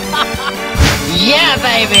 Yeah,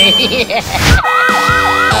 baby!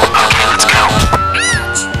 Let's go.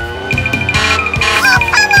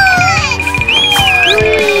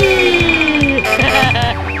 Okay,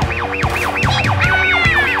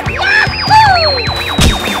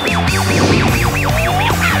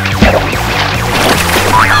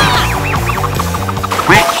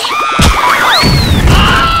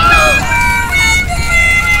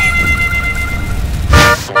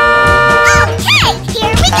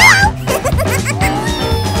 here we go.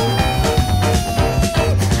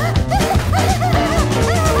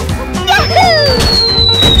 Yahoo!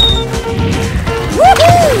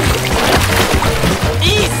 Woohoo!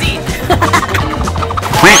 Easy!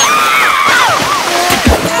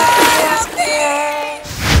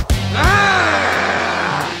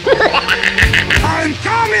 I'm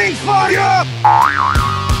coming for you!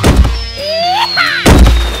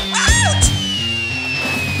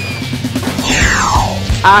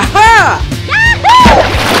 Aha!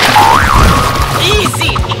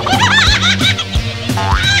 Easy!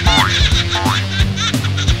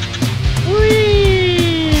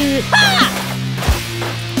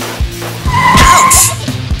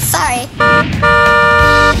 Sorry.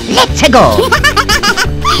 Let's go!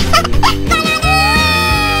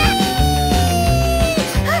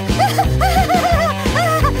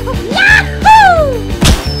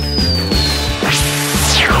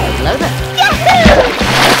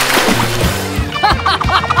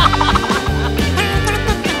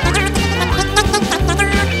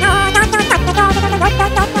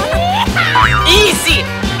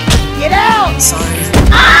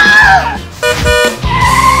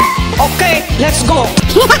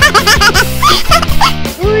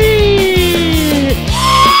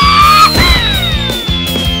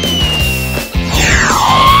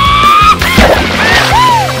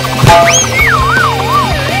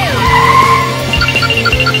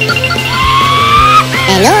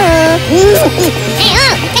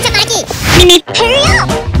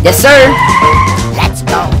 Yes, sir. Let's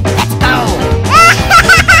go. Let's go.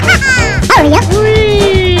 Hurry up.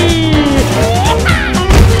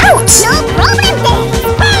 Ouch! No problem there.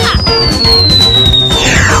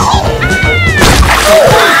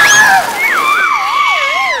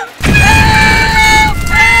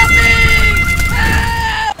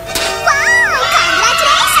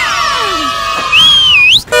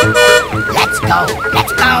 Let's go.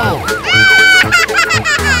 Let's go.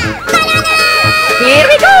 Here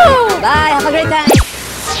we go. Bye. Have a great time.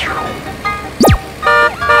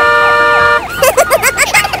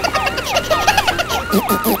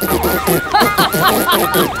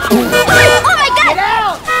 Oh my God! Get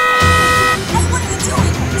out! Hey, what are you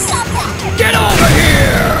doing? Stop that! Get over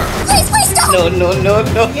here! Please, please stop! No.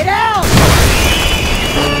 Get out!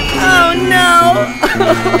 Oh no!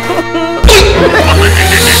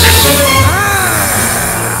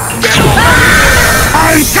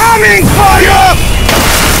 I'm coming for you!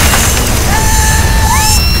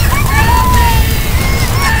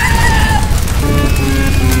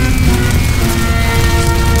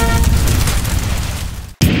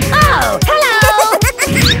 Oh, hello!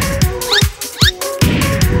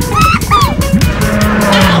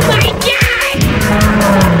 Oh my God!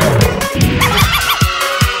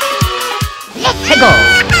 Let's go.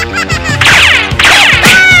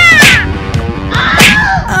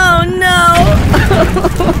 Oh no!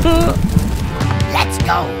 Let's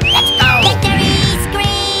go. Let's go. Victory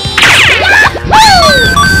scream!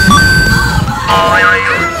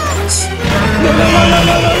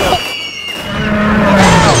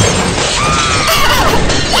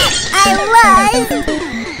 I was.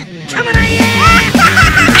 Come on, yeah!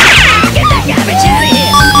 Get that garbage out of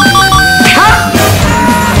here! Let's go.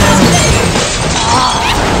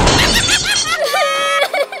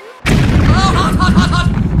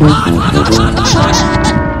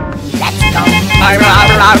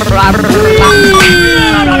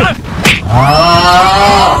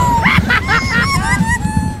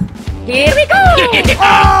 Here we go!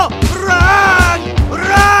 Oh! Run!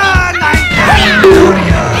 Run! I'm coming for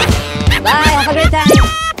you! Bye, have a great time!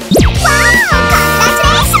 Wow!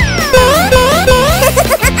 Congratulations!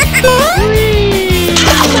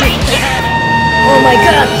 Oh my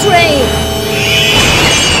God, train!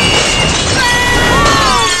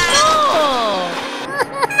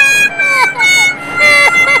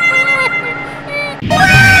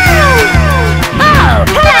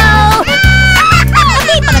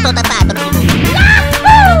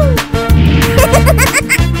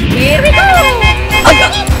 Here we go!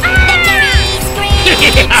 Victory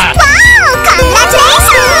scream! Wow!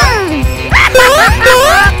 Congratulations!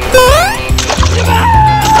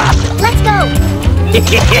 Let's go!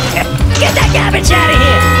 Get that garbage out of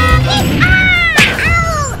here!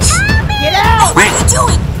 Get out! What are you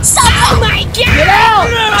doing? Stop! Oh my God! Get out!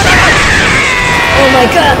 Oh my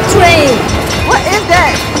God, train! What is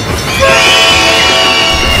that?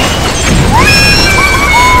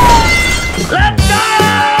 Let's go!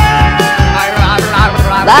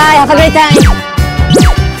 Bye, have a great time!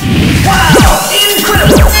 Wow!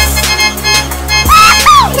 Incredible!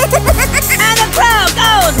 And the crowd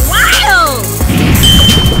goes wild!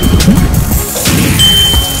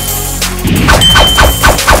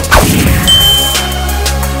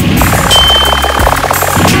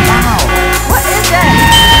 What is that?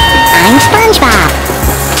 I'm SpongeBob!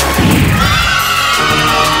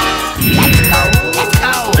 Let's go! Let's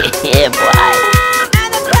go! Yeah, boy.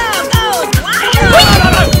 And the crowd goes wild!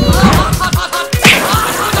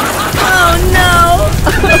 Oh no!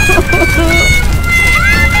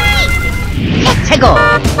 Let's go.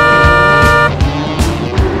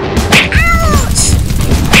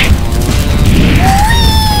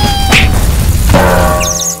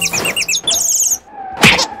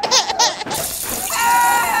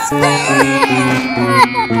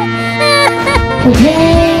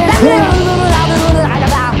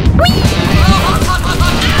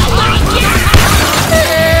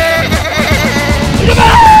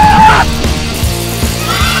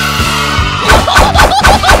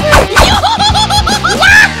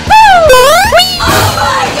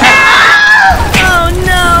 Oh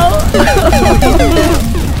no!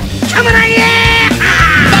 Come on, yeah!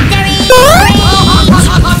 Victory!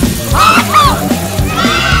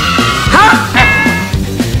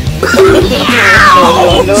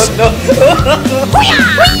 No.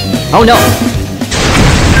 Oh no.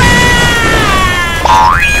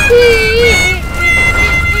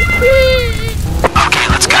 Okay,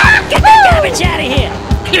 let's go. Get that garbage out of here!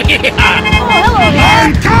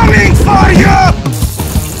 I'm coming for you!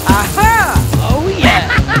 Aha! Oh yeah!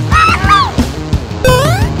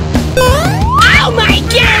 Oh my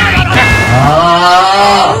God!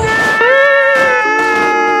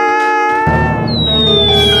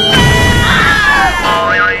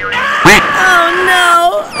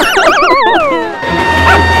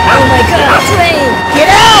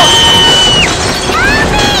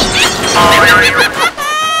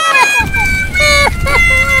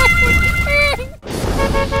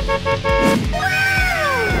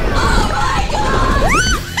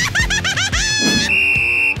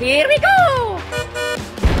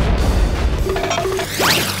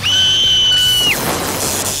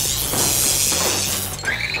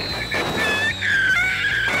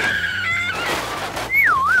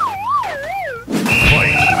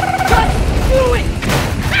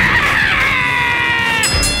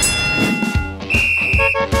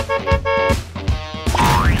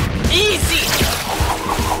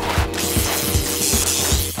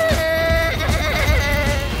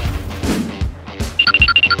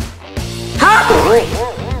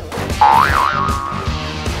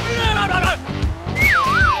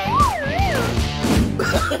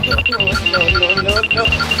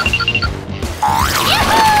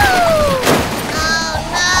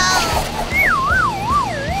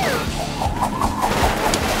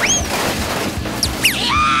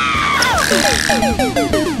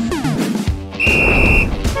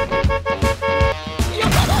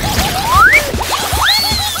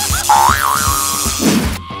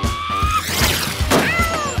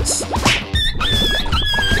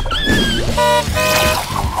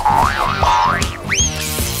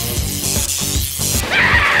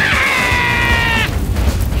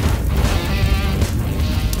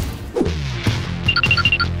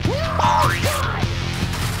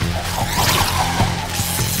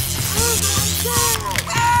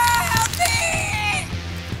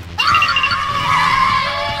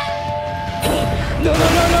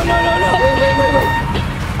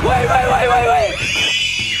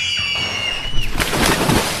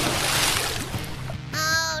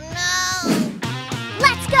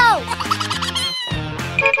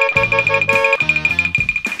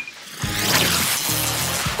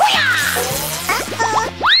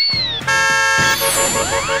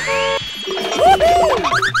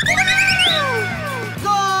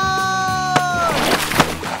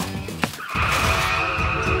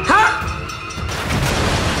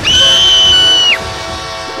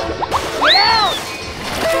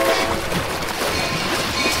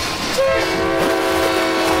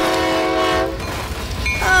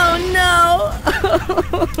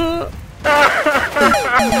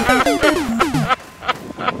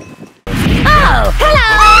 Oh,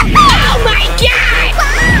 hello! Oh my god!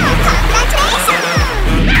 Wow, congratulations!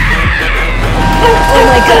 Oh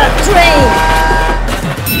my god, train!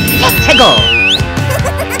 Let's go.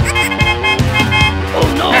 Oh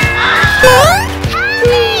no.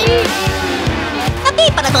 Tapi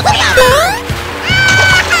pada tutup ya. Oh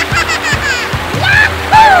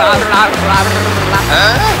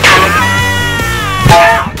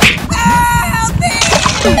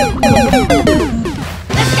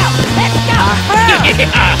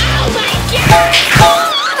my god!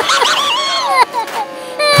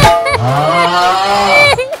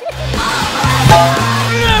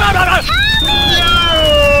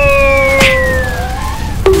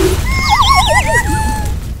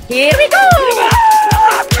 Here we go!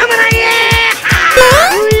 Come on, yeah!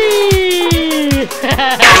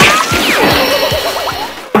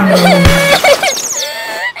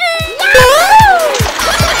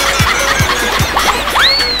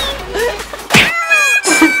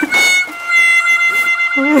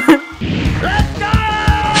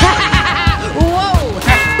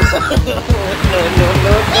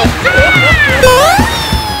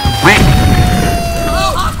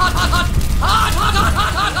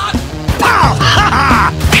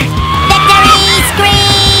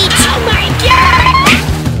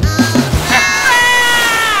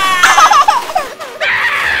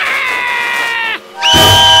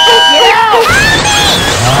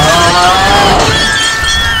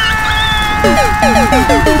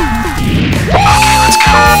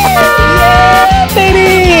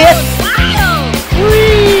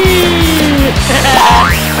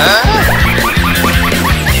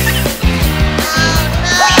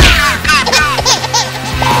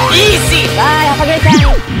 Easy. Bye, have a great time.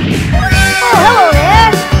 Oh, hello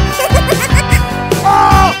there.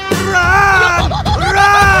 Oh, run!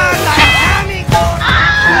 Run! I'm coming!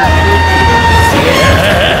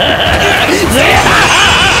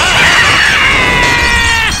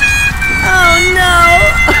 Oh no.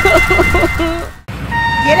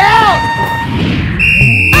 Get out!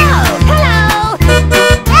 Oh, hello!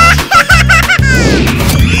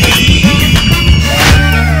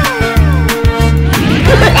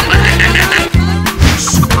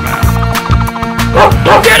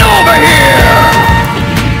 Get over here.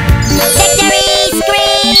 Victory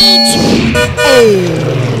screech! Okay,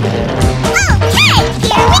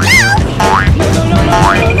 here we go!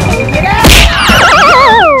 Get out!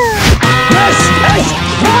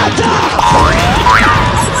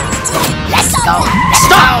 Let's go!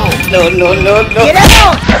 Stop. No. Get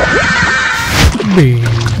out!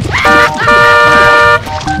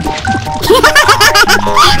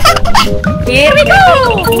 Here we go.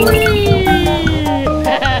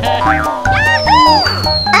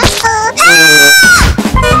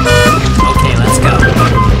 Okay, let's go.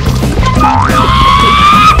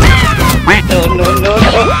 No.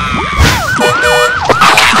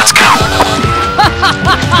 Let's go.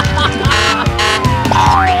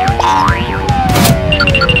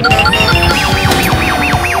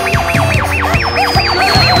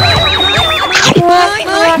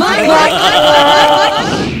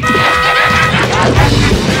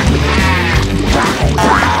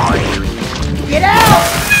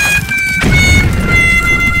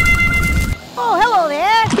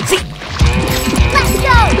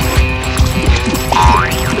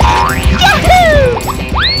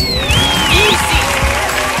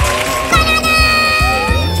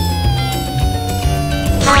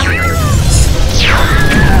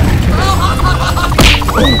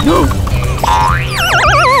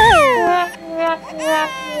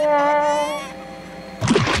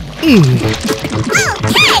 Oh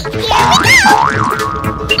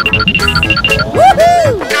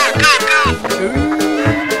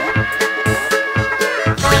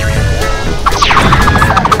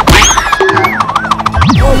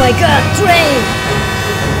my god, train!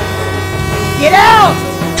 Get out!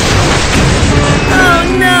 Oh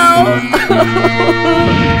no!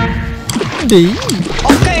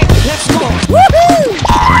 Okay, let's go. Woohoo!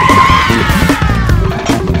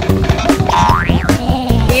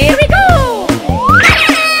 Here we go!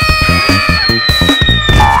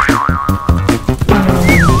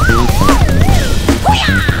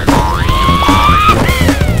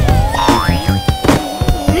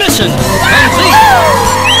 Mission complete!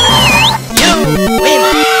 You win!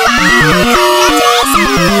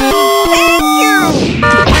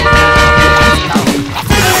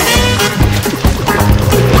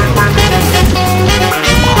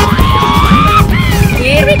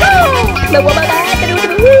 Here we go!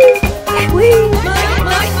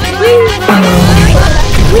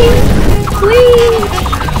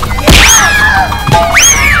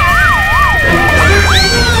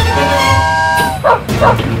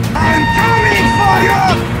 I'm coming for you!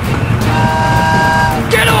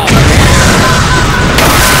 Get over here!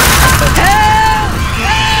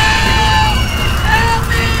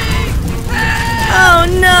 Oh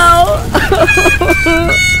no!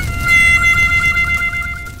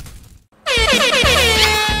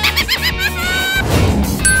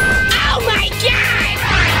 Oh my god!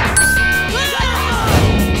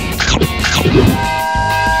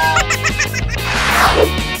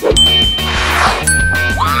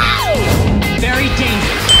 Very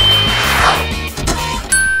dangerous.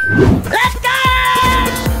 Let's go!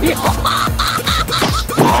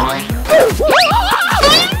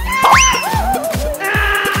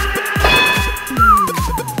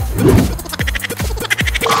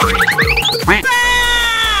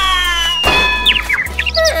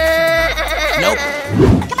 Nope.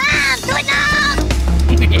 Come on, do it now!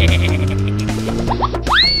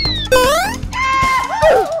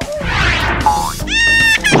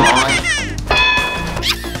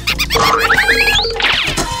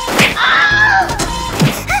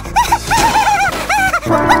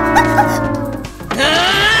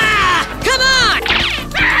 Come on!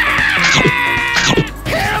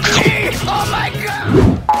 Help me! Oh my god!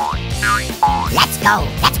 Let's go!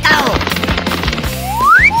 Let's go!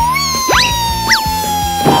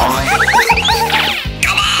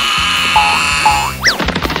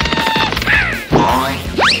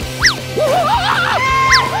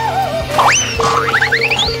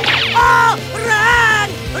 Oh, run!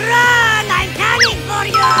 Run! I'm coming for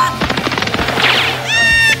you!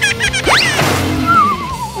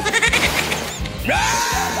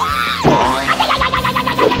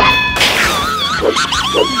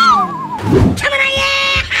 Come on,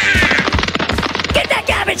 yeah! Get that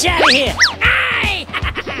garbage out of here! Aye!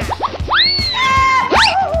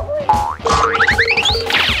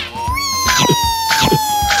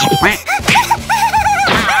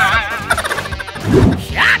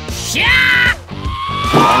 Shot! Shot!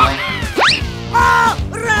 Oh,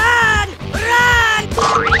 run! Run!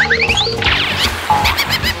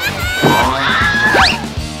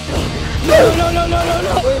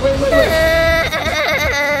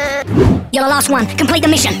 You're the last one. Complete the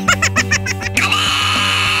mission.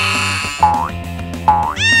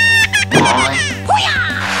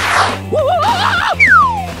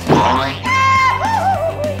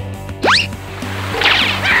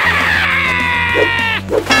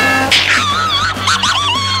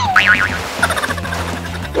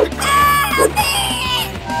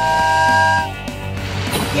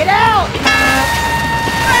 Get out!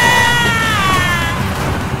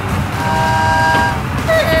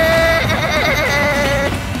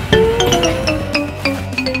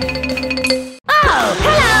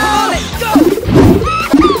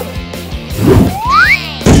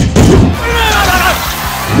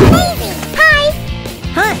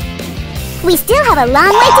 We still have a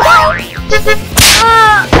long way to go.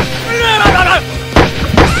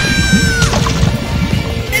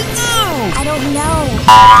 I don't know.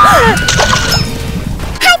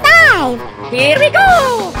 High five! Here we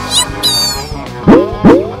go!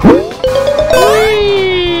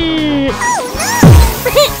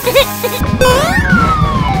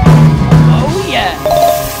 Oh yeah!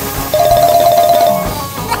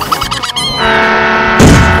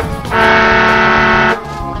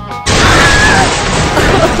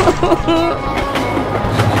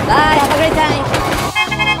 Bye, have a great time.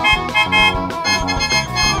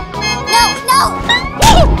 No, no!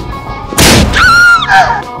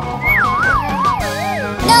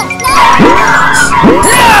 No!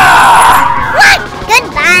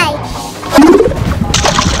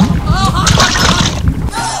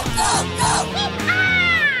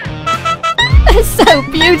 So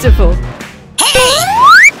beautiful.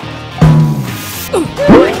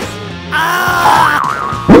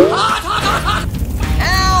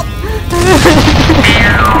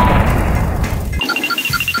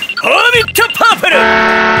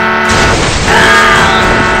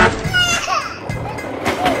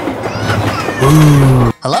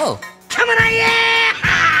 Hello. Coming at ya!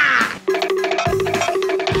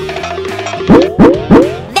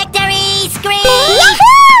 Victory scream!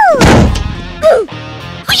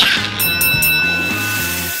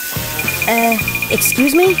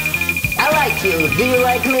 Excuse me? I like you. Do you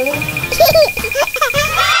like me?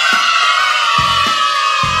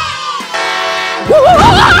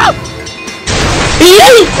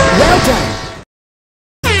 Well done.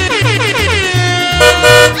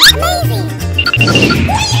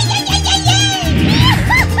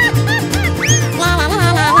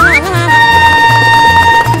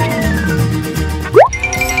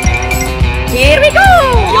 Here we go!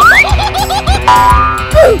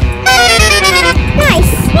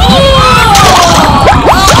 Nice!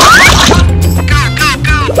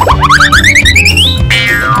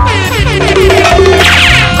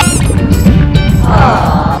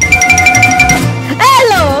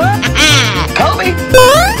 Hello! Kobe?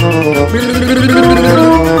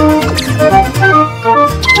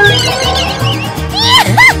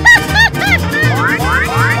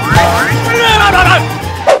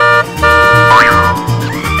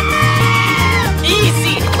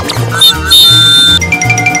 Easy.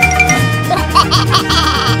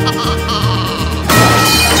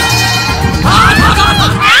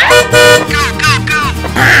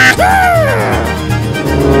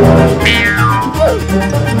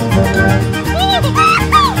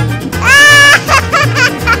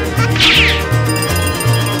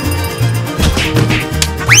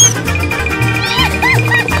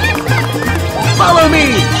 Follow me!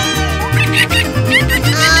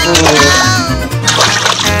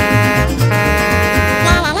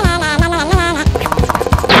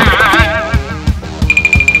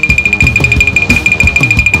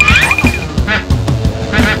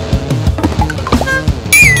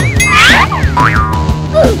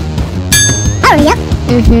 Hurry up.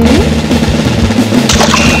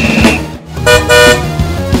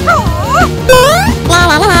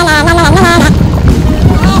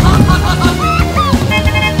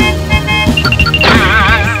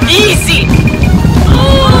 Easy.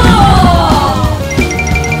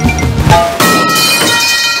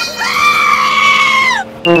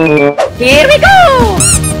 Here we go!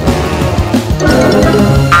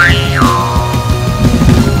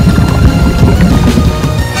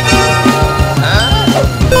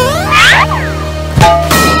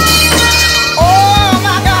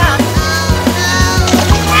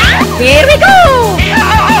 Here we go!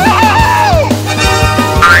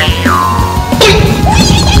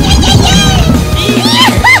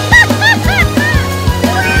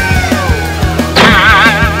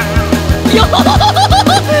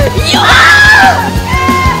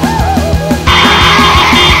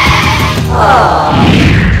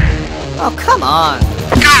 Oh, come on.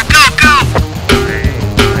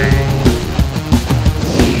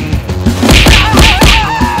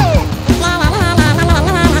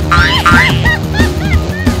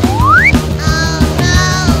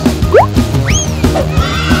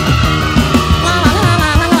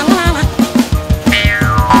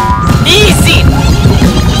 Easy.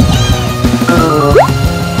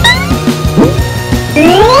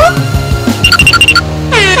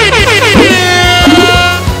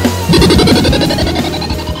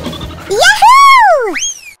 Yahoo!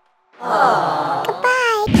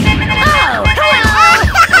 Goodbye. Oh, hello!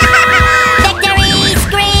 Victory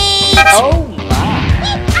scream! Oh my.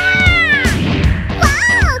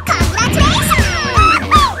 Wow, congratulations!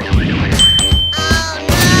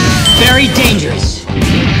 Very dangerous.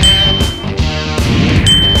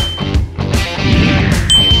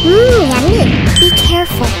 Yummy. Be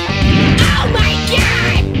careful. Oh my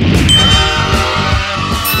god!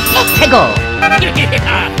 Let's go.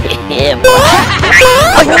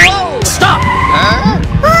 Stop.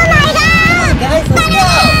 Oh my god! Guys, let's go!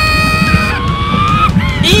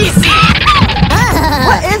 Easy.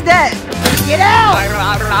 What is that? Get out!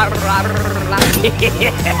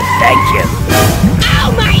 Thank you. Oh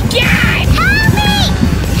my god! Help me!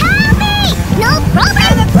 Help me! No problem!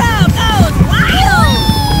 And the crowd goes wild!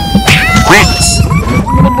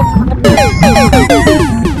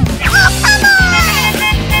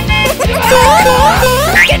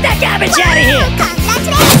 Get that garbage out of here!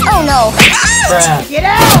 Congratulations! Oh no! Get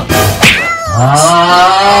out!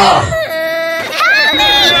 Help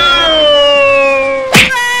me!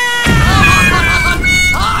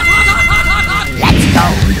 Let's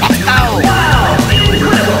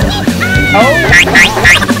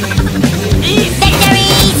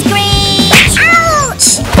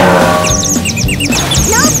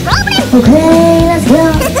Okay, let's go.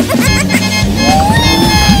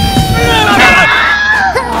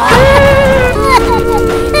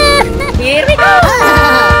 Here we go!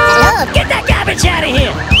 Get that garbage out of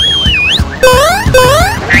here!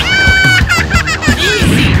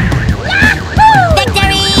 Easy!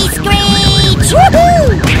 Victory screech!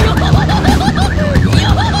 Woohoo!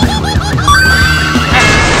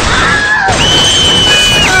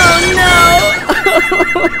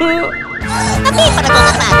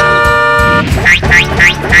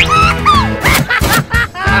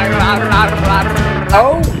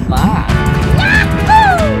 Oh my.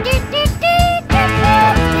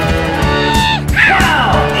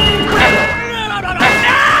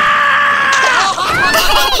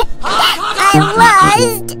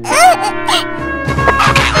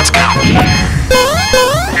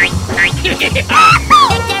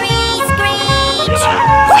 Victory screech!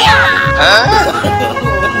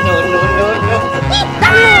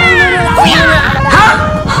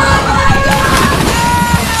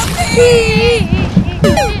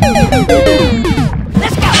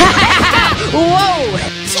 Let's go! Whoa!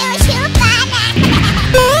 Shoo shoo banana!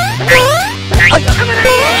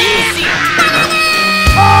 Easy!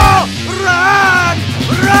 Oh, run!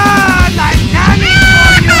 Run! I'm coming for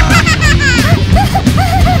you!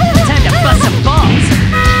 Time to bust some balls!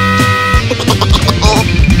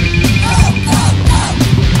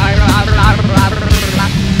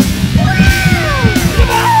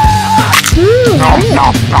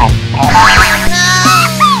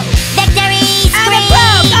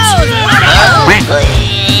 Victory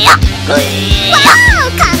screech! Wow!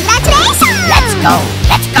 Congratulations! Let's go!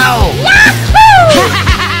 Let's go!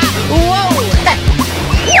 Whoa!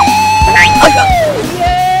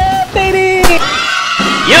 Yeah, baby!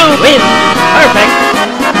 You win! Perfect!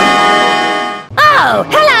 Oh,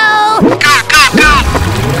 hello!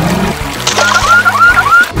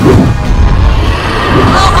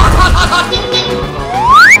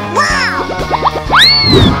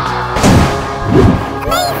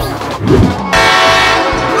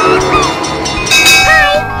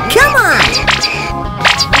 Come on!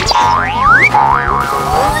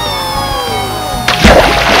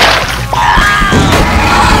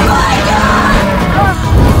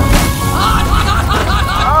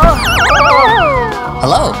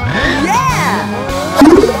 Hello.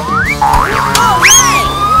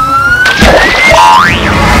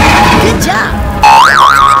 Good job!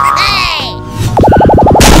 Hey!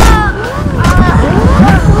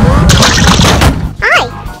 Hi,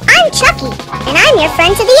 I'm Chucky, and I'm your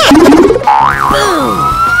friend to the end. Boom!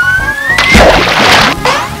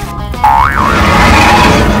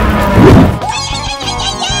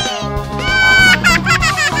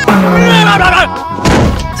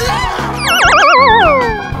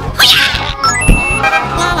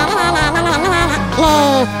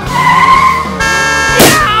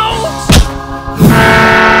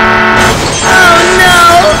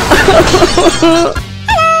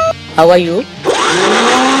 How are you?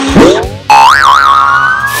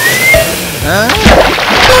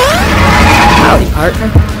 Howdy, partner.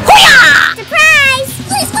 Surprise!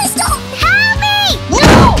 Please, please don't! Help me!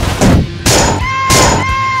 No!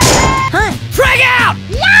 Huh? Frag out!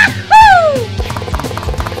 Yahoo!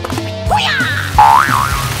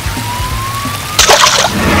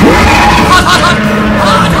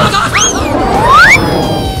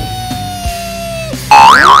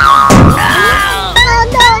 Oh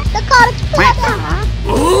no, the car exploded!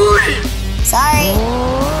 Sorry.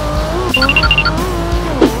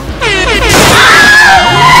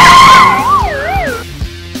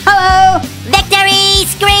 Hello! Victory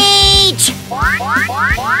screech!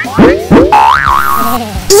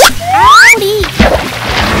 Howdy!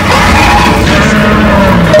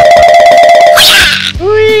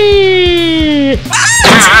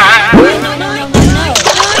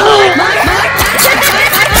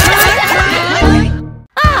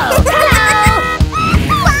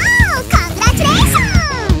 Wow! Congratulations!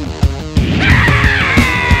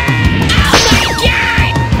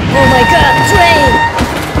 Oh my god, train!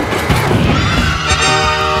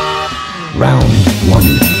 Round one.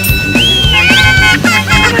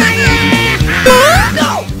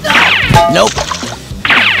 Nope.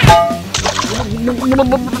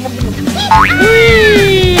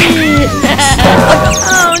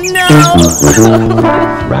 Oh no!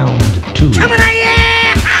 Round two.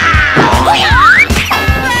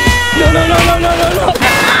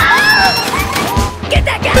 Get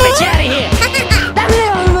that garbage out of here!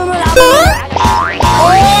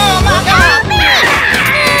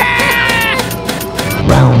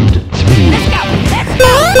 Round three. Let's go!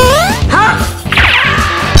 Huh?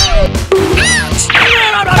 Ouch!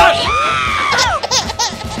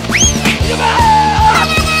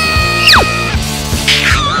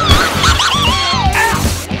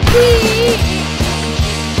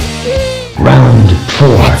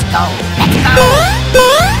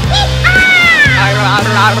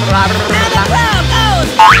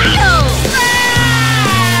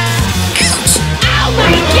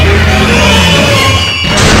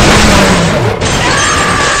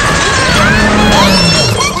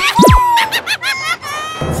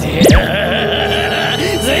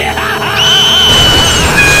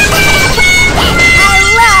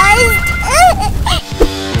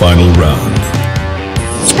 Final round.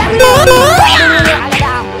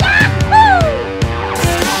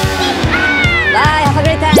 Bye, have a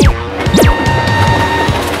great time.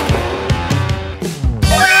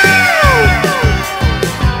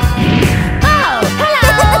 Oh, hello.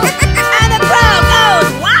 And the crowd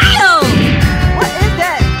goes wild. What is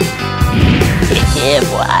that? Yeah,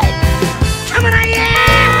 boy. Come on,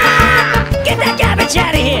 yeah! Get that garbage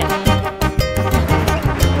out of here!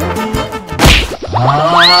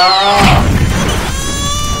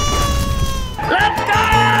 Let's go!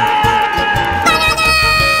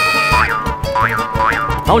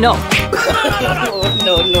 Oh no.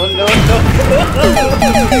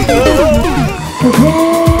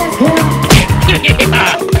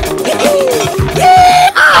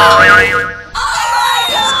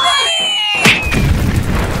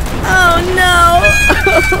 Oh no.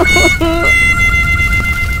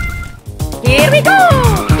 Here we go.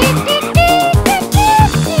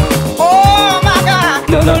 Oh my God!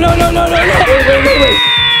 No.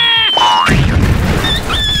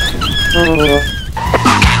 Wait.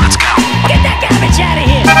 Get that garbage out of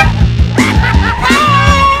here!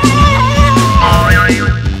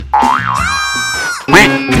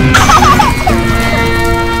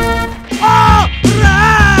 Oh,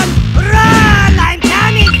 run! Run! I'm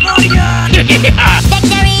coming for you!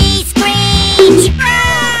 Victory screech!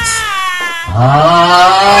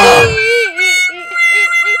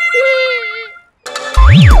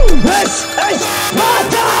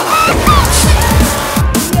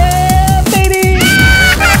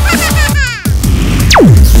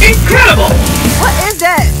 Incredible! What is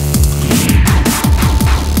that?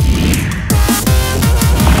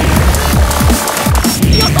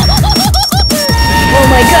 Oh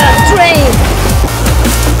my god, train!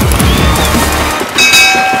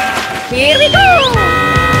 Here we go.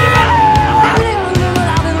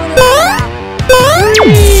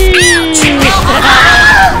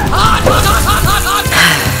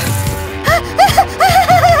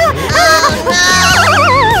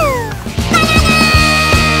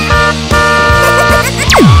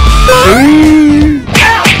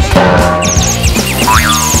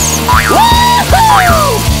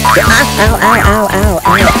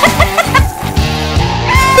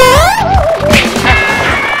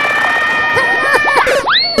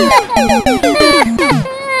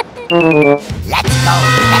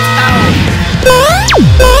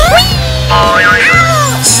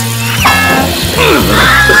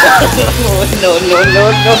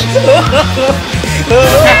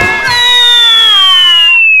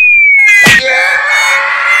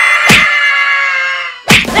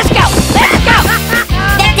 Let's go!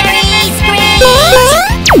 Victory screech!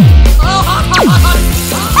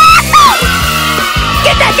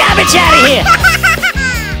 Get that garbage out of here!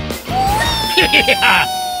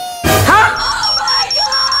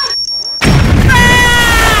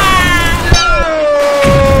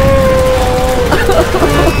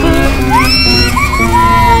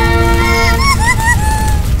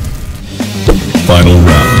 Final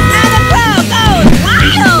round. And the crowd goes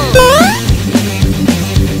wild.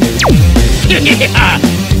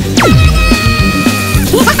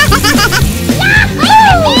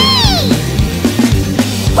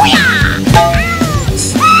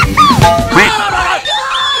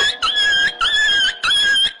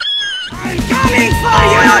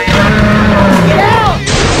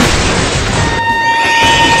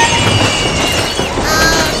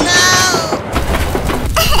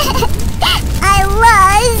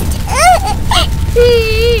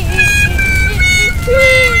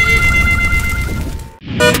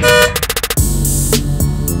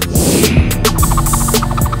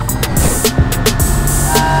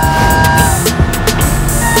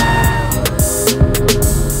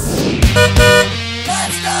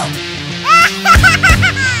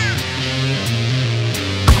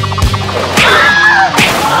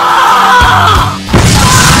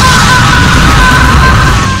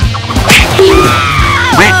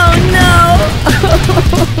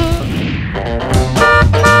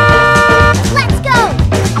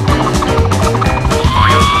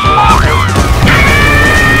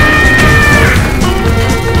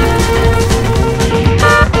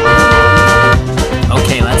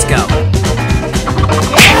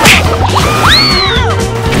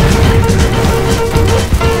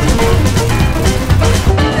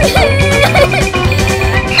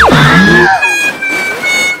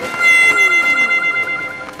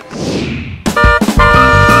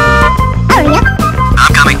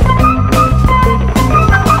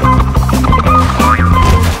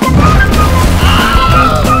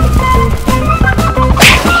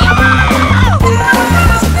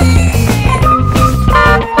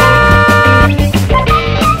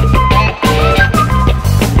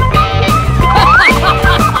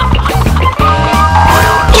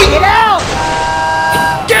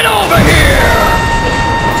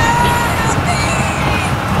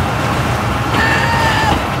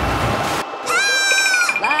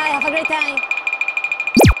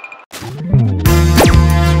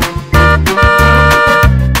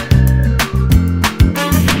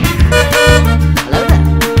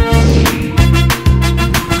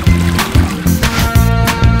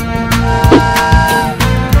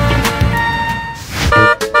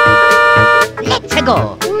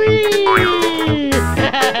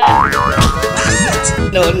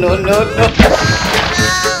 No, no, no, no.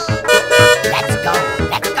 Let's go.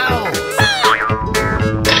 Let's go.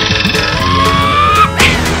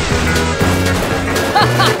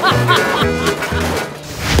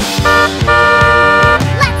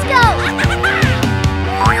 Let's go!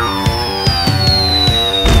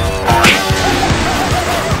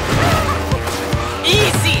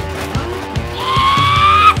 Easy.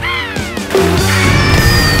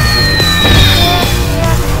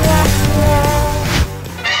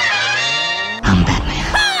 I'm Batman.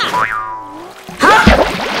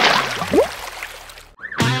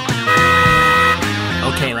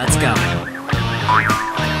 Okay, let's go.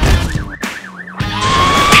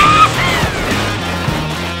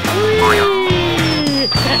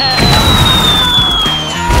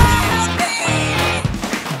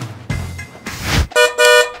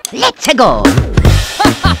 Let's go.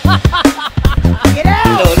 Get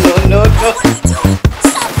out! No, no, no, no.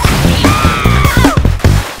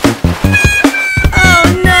 Oh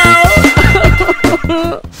no!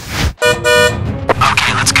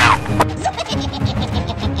 Okay, let's go.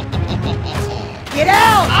 Get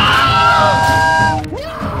out!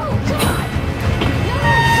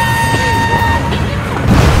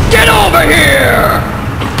 Get over here!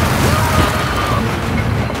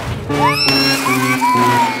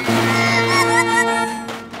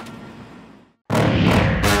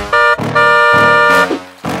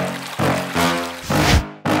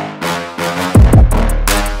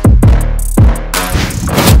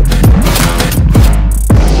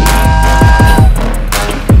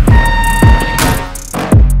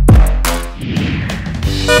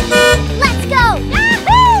 Let's go!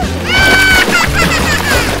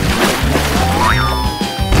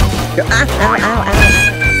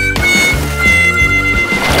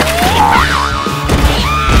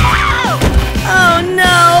 Oh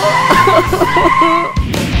no!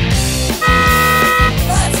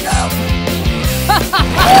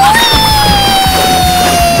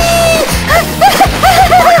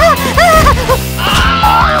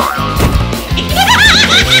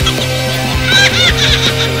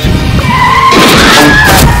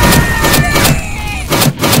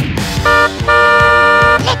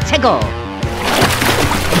 Let's go.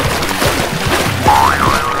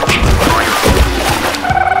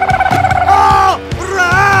 Oh,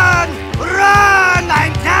 run! Run!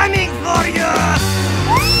 I'm coming for you!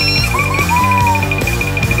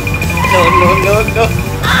 No, no, no, no.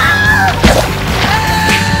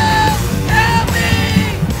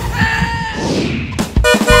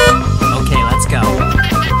 Okay, let's go.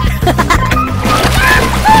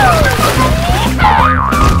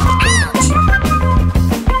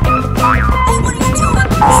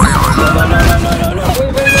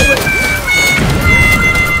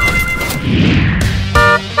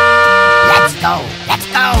 Let's go. Let's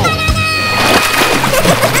go.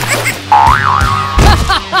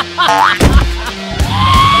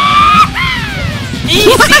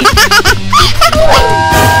 Easy.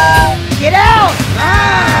 Get out!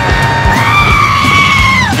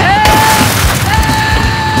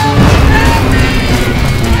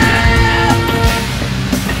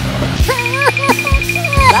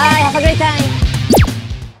 Bye, have a great time.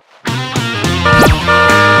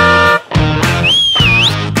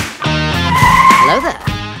 Hello there.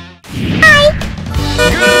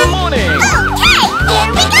 Good morning!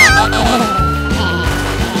 Okay, here we go!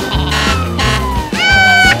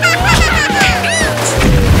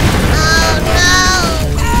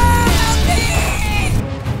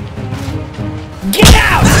 Get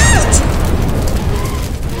out!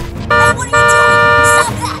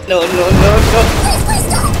 No, no, no, no.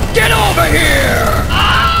 Get over here!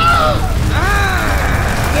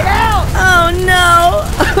 Get out! Oh no!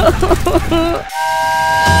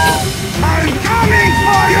 I'm coming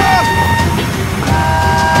for you!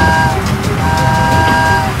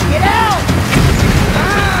 Get out!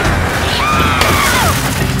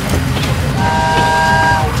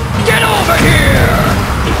 Get over here!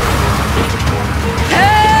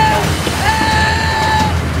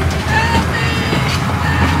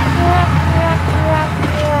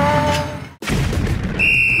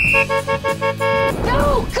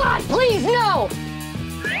 No, God, please, no!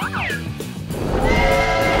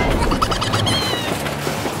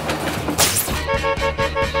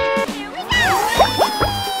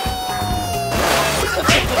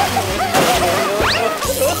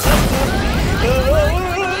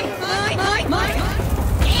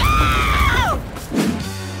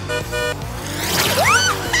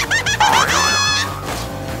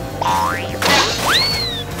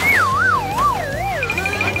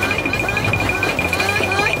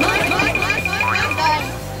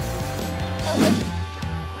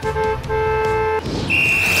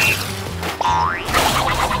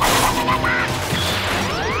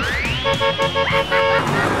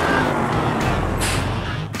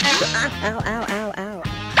 Ow, ow, ow, ow.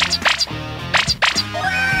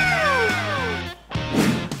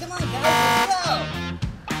 Come on, guys, let's go!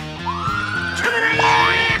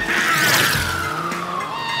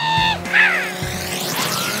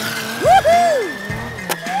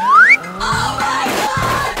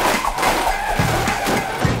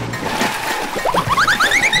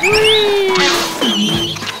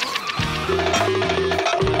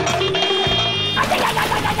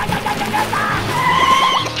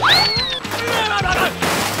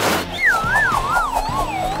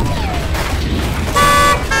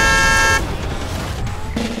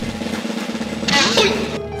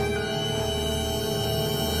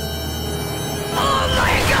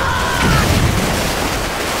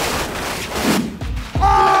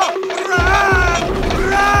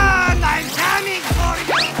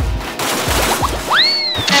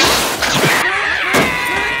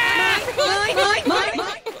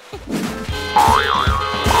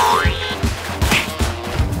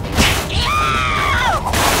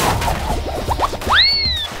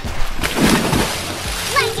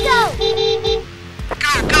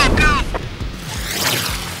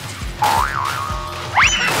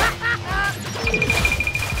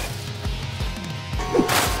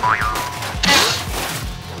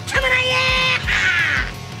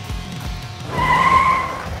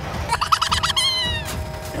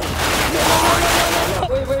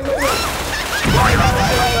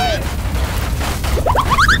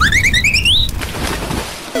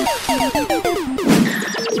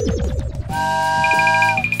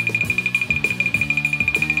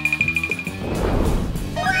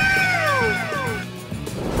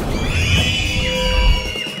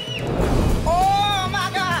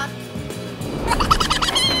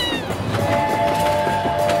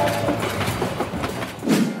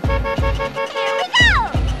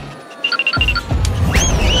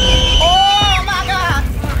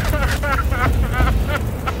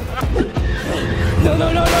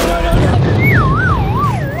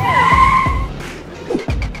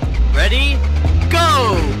 Ready?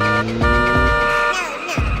 Go!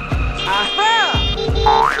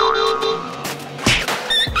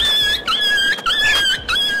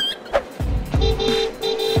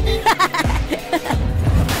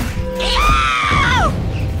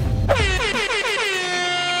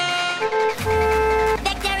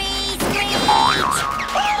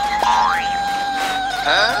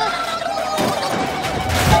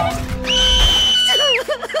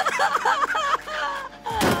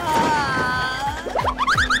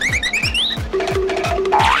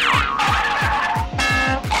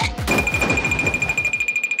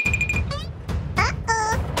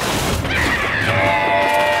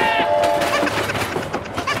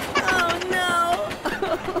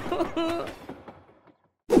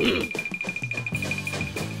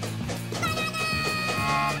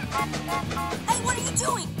 Hey, what are you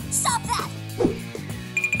doing? Stop that!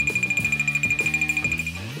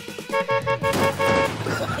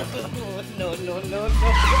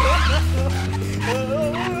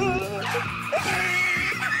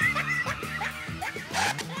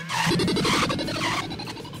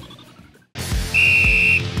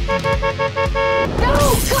 No!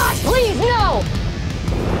 God, please, no!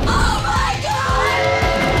 Oh my god!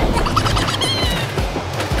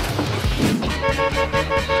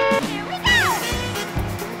 Here we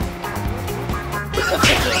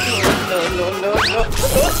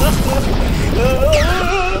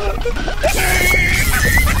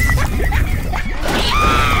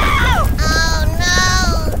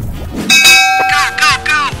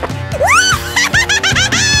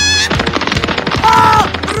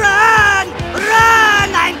Run! Run!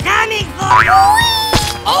 I'm coming for you!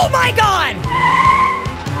 Oh my god!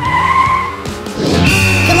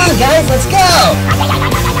 Come on, guys, let's go!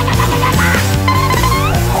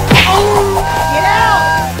 Get out!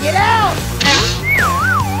 Get out!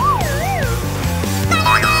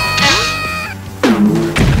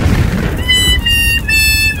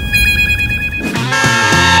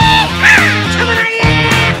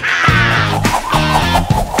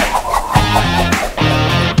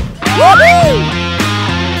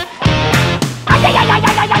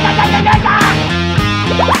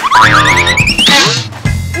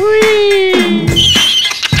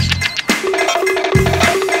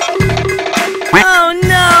 Oh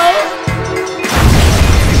no!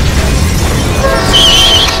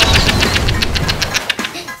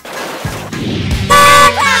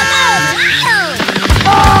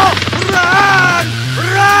 Run!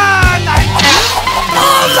 Run!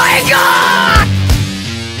 Oh my god!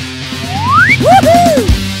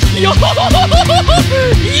 Yo!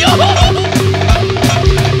 Yo!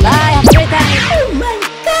 Bye, have a great time. Oh my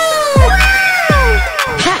god!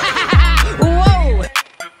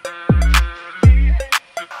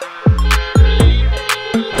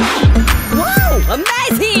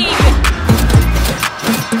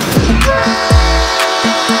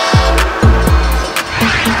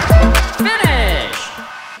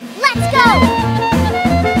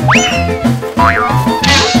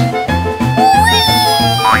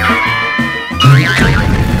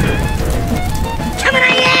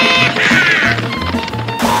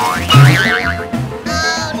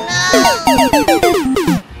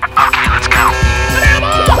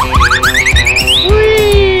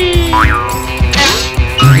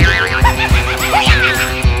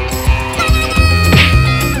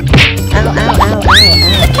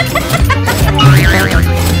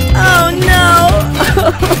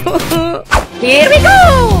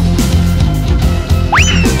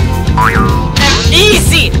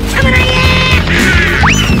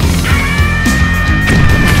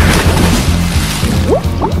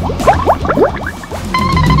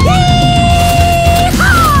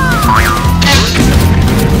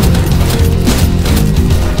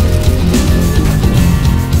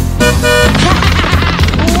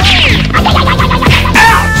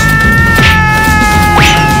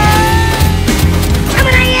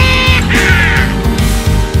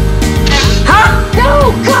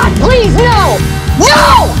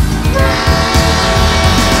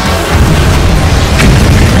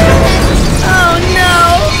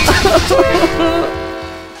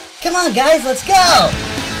 guys, let's go!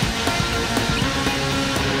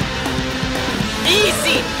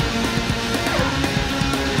 Easy!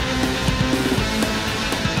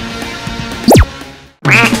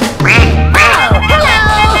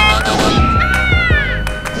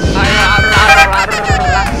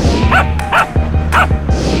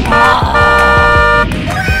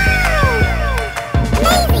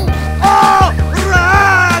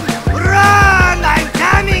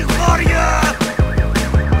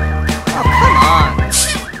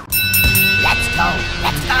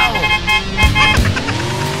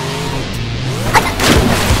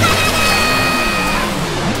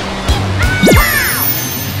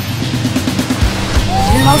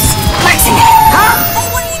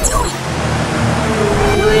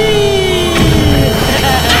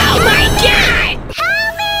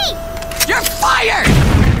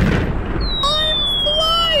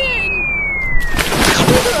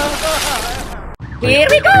 Here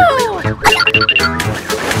we go!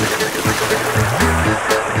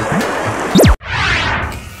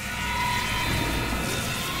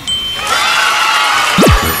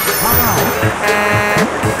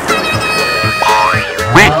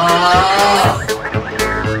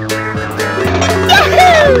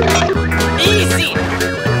 Easy!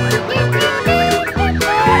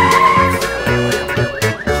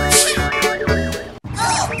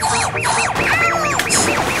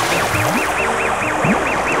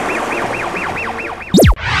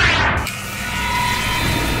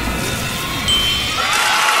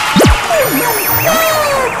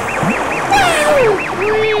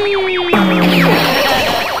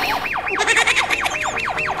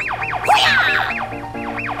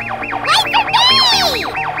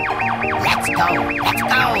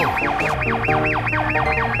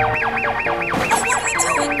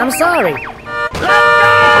 I'm sorry.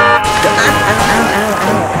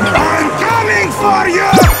 I'm coming for you!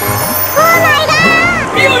 Oh my god!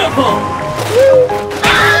 Beautiful!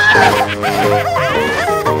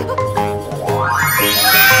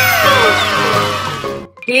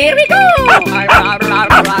 Here we go!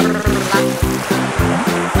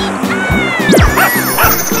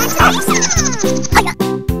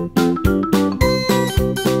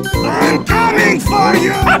 I'm coming for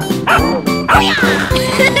you!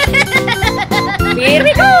 Here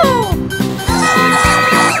we go!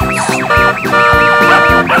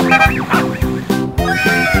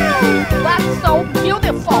 That's so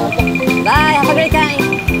beautiful! Bye, have a great time!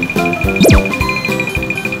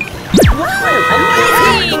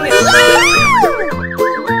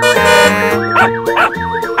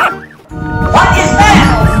 What is that?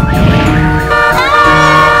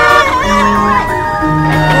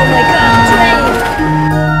 Oh my god, train!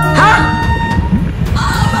 Huh?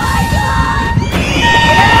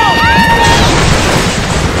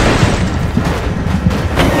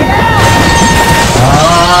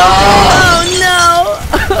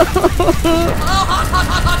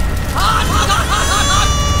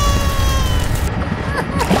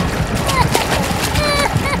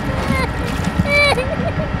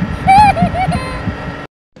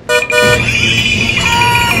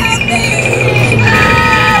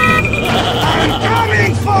 I'm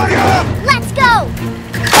coming for you! Let's go!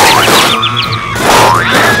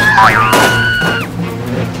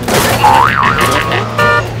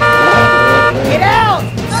 Get out!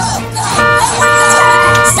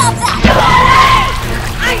 Stop that!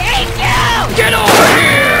 I hate you! Get over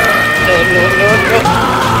here! Help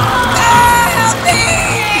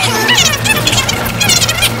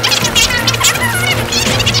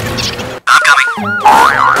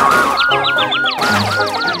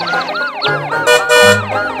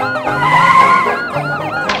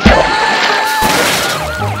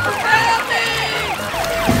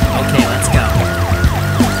Okay, let's go.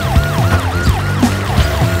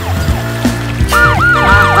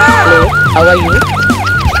 Hello, how are you?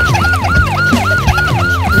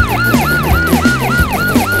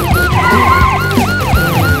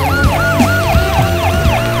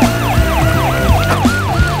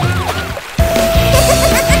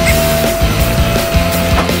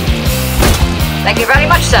 Thank you very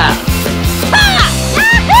much, sir.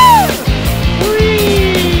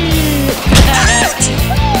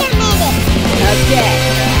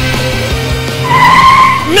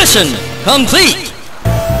 Mission complete!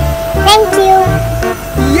 Thank you.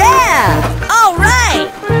 Yeah! All right!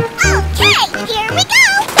 Okay, here we go!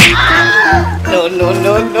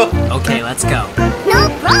 No. Okay, let's go. No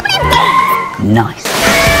problem, Dave! Nice.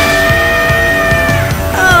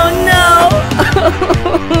 Oh no!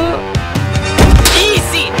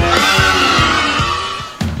 Easy!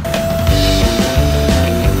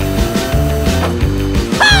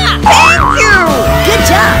 Thank you! Good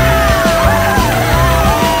job!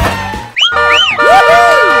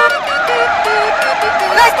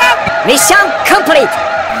 Mission complete.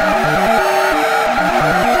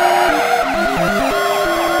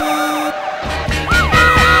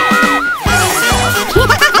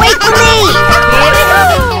 Wait for me!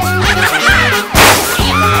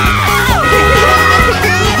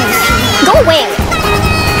 Go where?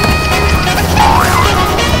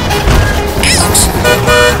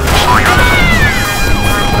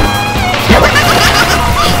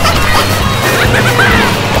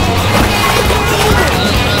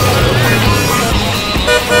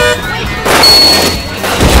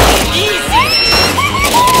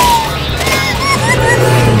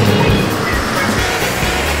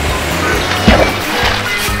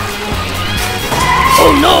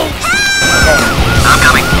 Oh no! I'm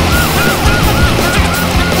coming.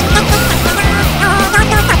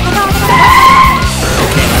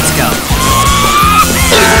 Okay, let's go.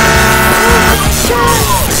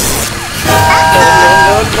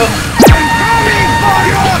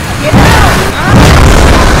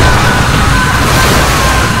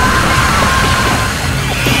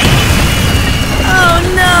 Oh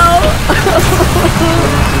no!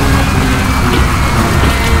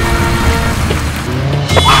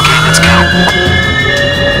 Okay, let's go.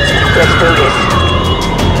 Let's do this.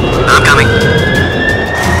 I'm coming.